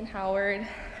Daniel, Deacon Howard,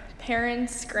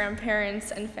 parents,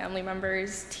 grandparents, and family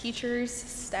members, teachers,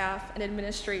 staff, and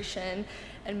administration,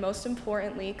 and most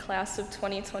importantly, class of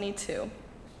 2022.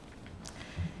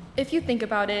 If you think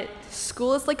about it,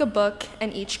 school is like a book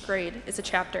and each grade is a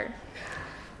chapter.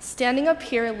 Standing up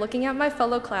here looking at my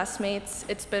fellow classmates,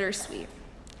 it's bittersweet.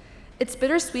 It's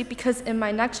bittersweet because in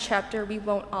my next chapter, we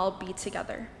won't all be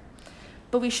together.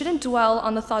 But we shouldn't dwell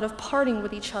on the thought of parting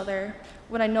with each other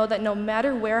when I know that no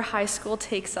matter where high school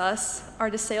takes us, our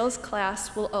DeSales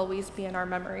class will always be in our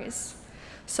memories.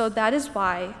 So that is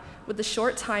why, with the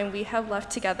short time we have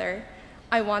left together,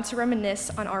 I want to reminisce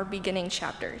on our beginning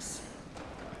chapters.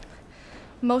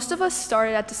 Most of us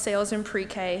started at DeSales in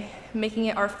pre-K, making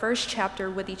it our first chapter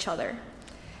with each other.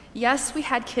 Yes, we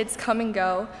had kids come and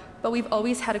go, but we've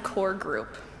always had a core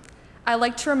group. I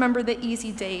like to remember the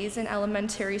easy days in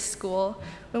elementary school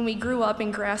when we grew up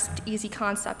and grasped easy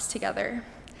concepts together.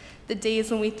 The days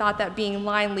when we thought that being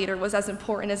line leader was as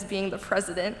important as being the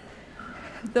president.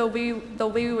 The way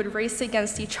we would race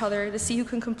against each other to see who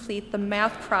can complete the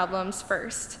math problems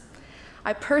first.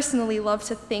 I personally love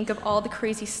to think of all the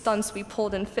crazy stunts we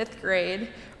pulled in 5th grade,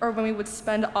 or when we would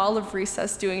spend all of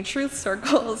recess doing truth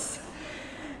circles.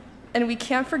 And we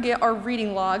can't forget our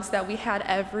reading logs that we had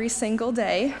every single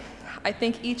day. I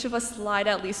think each of us lied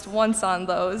at least once on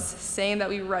those, saying that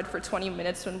we read for 20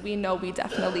 minutes when we know we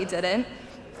definitely didn't.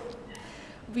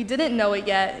 We didn't know it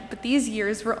yet, but these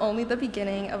years were only the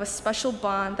beginning of a special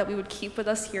bond that we would keep with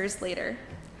us years later.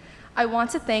 I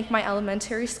want to thank my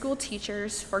elementary school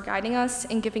teachers for guiding us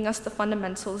and giving us the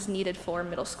fundamentals needed for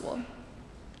middle school.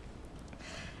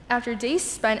 After days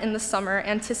spent in the summer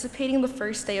anticipating the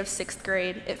first day of 6th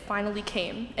grade, it finally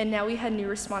came, and now we had new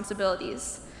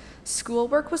responsibilities.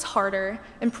 Schoolwork was harder,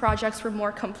 and projects were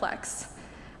more complex.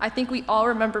 I think we all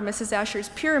remember Mrs. Asher's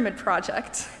pyramid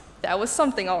project. That was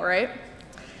something, all right.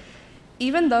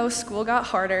 Even though school got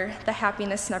harder, the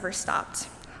happiness never stopped.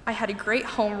 I had a great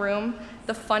homeroom,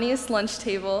 the funniest lunch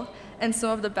table, and some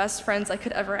of the best friends I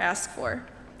could ever ask for.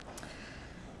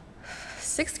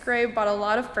 6th grade brought a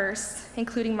lot of firsts,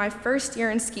 including my first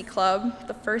year in ski club,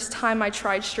 the first time I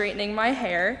tried straightening my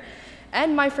hair,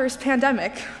 and my first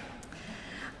pandemic.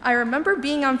 I remember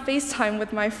being on FaceTime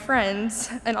with my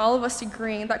friends and all of us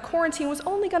agreeing that quarantine was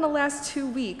only going to last 2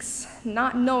 weeks,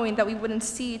 not knowing that we wouldn't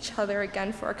see each other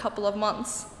again for a couple of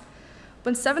months.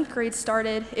 When 7th grade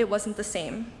started, it wasn't the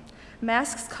same.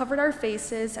 Masks covered our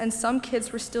faces, and some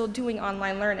kids were still doing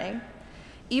online learning.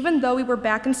 Even though we were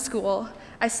back in school,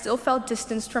 I still felt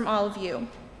distanced from all of you.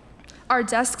 Our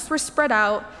desks were spread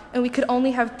out, and we could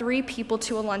only have 3 people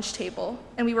to a lunch table,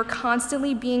 and we were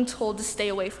constantly being told to stay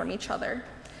away from each other.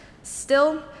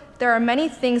 Still, there are many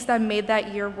things that made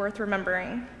that year worth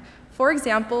remembering. For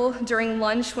example, during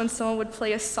lunch when someone would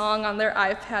play a song on their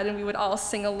iPad and we would all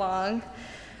sing along.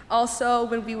 Also,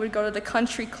 when we would go to the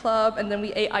country club and then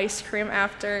we ate ice cream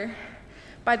after.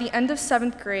 By the end of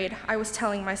 7th grade, I was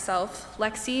telling myself,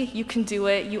 Lexi, you can do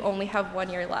it, you only have 1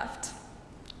 year left.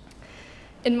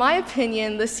 In my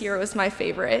opinion, this year was my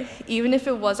favorite, even if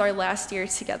it was our last year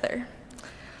together.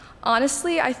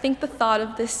 Honestly, I think the thought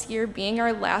of this year being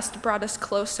our last brought us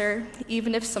closer,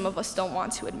 even if some of us don't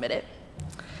want to admit it.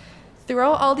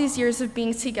 Throughout all these years of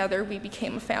being together, we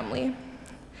became a family.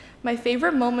 My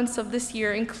favorite moments of this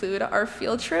year include our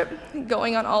field trip,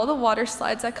 going on all the water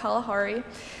slides at Kalahari,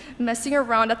 messing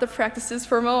around at the practices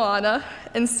for Moana,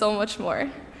 and so much more.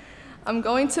 I'm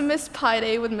going to miss Pi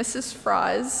Day with Mrs.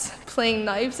 Froz, playing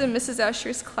knives in Mrs.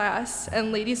 Asher's class,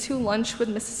 and Ladies Who Lunch with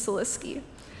Mrs. Saliski.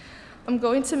 I'm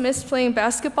going to miss playing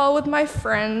basketball with my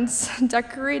friends,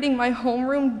 decorating my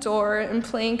homeroom door, and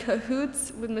playing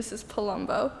Cahoots with Mrs.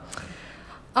 Palumbo.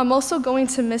 I'm also going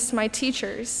to miss my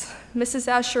teachers. Mrs.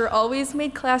 Asher always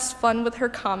made class fun with her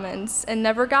comments and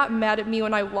never got mad at me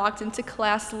when I walked into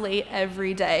class late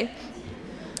every day.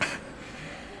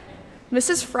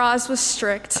 Mrs. Froz was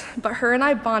strict, but her and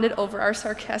I bonded over our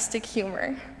sarcastic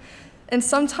humor. And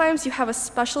sometimes you have a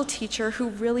special teacher who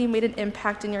really made an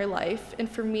impact in your life, and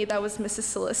for me, that was Mrs.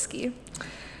 Saliski.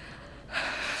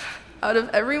 Out of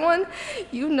everyone,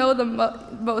 you know the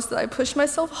most that I pushed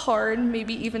myself hard,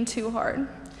 maybe even too hard.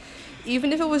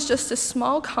 Even if it was just a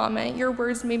small comment, your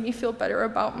words made me feel better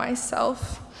about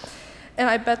myself. And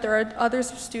I bet there are other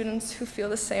students who feel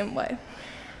the same way.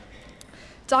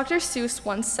 Dr. Seuss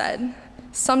once said,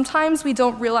 "Sometimes we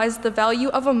don't realize the value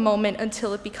of a moment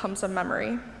until it becomes a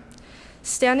memory."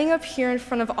 Standing up here in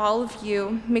front of all of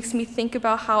you makes me think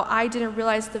about how I didn't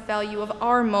realize the value of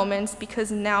our moments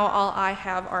because now all I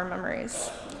have are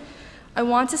memories. I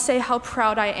want to say how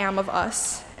proud I am of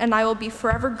us, and I will be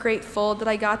forever grateful that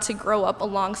I got to grow up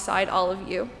alongside all of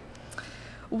you.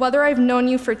 Whether I've known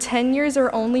you for 10 years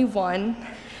or only 1,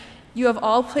 you have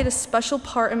all played a special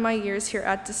part in my years here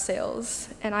at DeSales,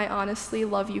 and I honestly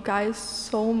love you guys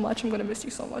so much. I'm gonna miss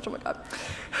you so much, oh my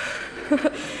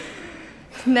God.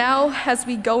 Now, as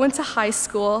we go into high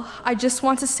school, I just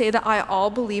want to say that I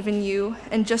all believe in you,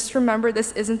 and just remember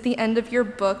this isn't the end of your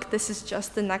book, this is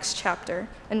just the next chapter.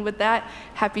 And with that,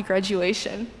 happy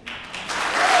graduation.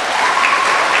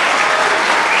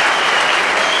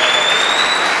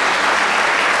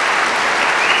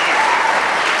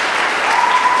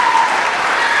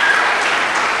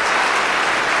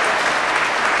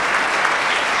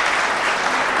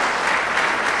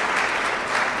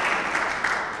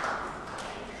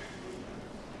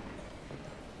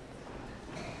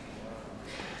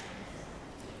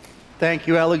 Thank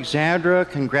you, Alexandra.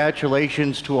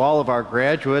 Congratulations to all of our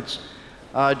graduates.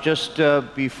 Just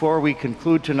before we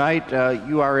conclude tonight,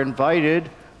 you are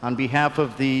invited on behalf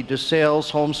of the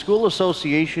DeSales Homeschool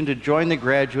Association to join the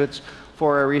graduates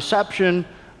for a reception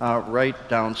right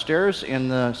downstairs in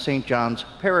the St. John's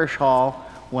Parish Hall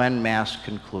when Mass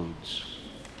concludes.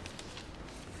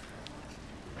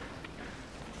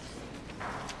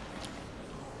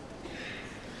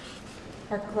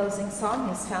 Our closing song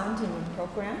is found in the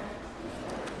program.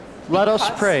 Let us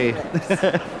pray.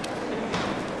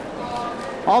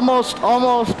 almost.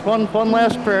 One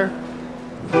last prayer.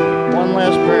 One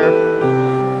last prayer.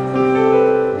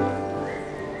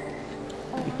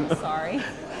 Oh, sorry.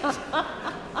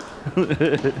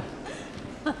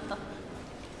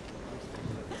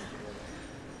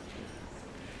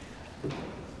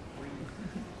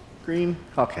 Green?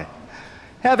 Okay.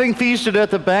 Having feasted at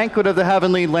the banquet of the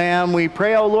heavenly Lamb, we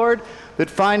pray, O Lord, that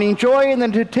finding joy in the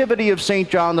nativity of St.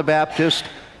 John the Baptist,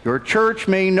 your church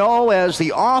may know as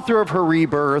the author of her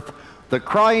rebirth the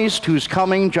Christ whose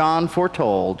coming John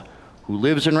foretold, who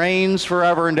lives and reigns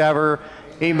forever and ever.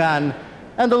 Amen.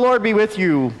 And the Lord be with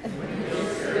you.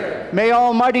 May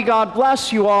Almighty God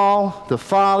bless you all, the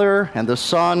Father and the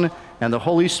Son and the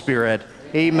Holy Spirit.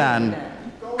 Amen.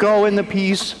 Go in the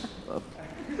peace.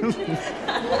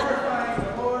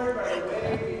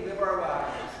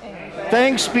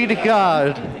 Thanks be to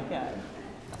God.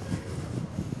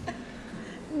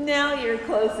 Now your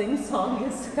closing song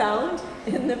is found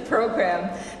in the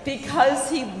program, Because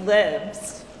He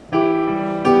Lives.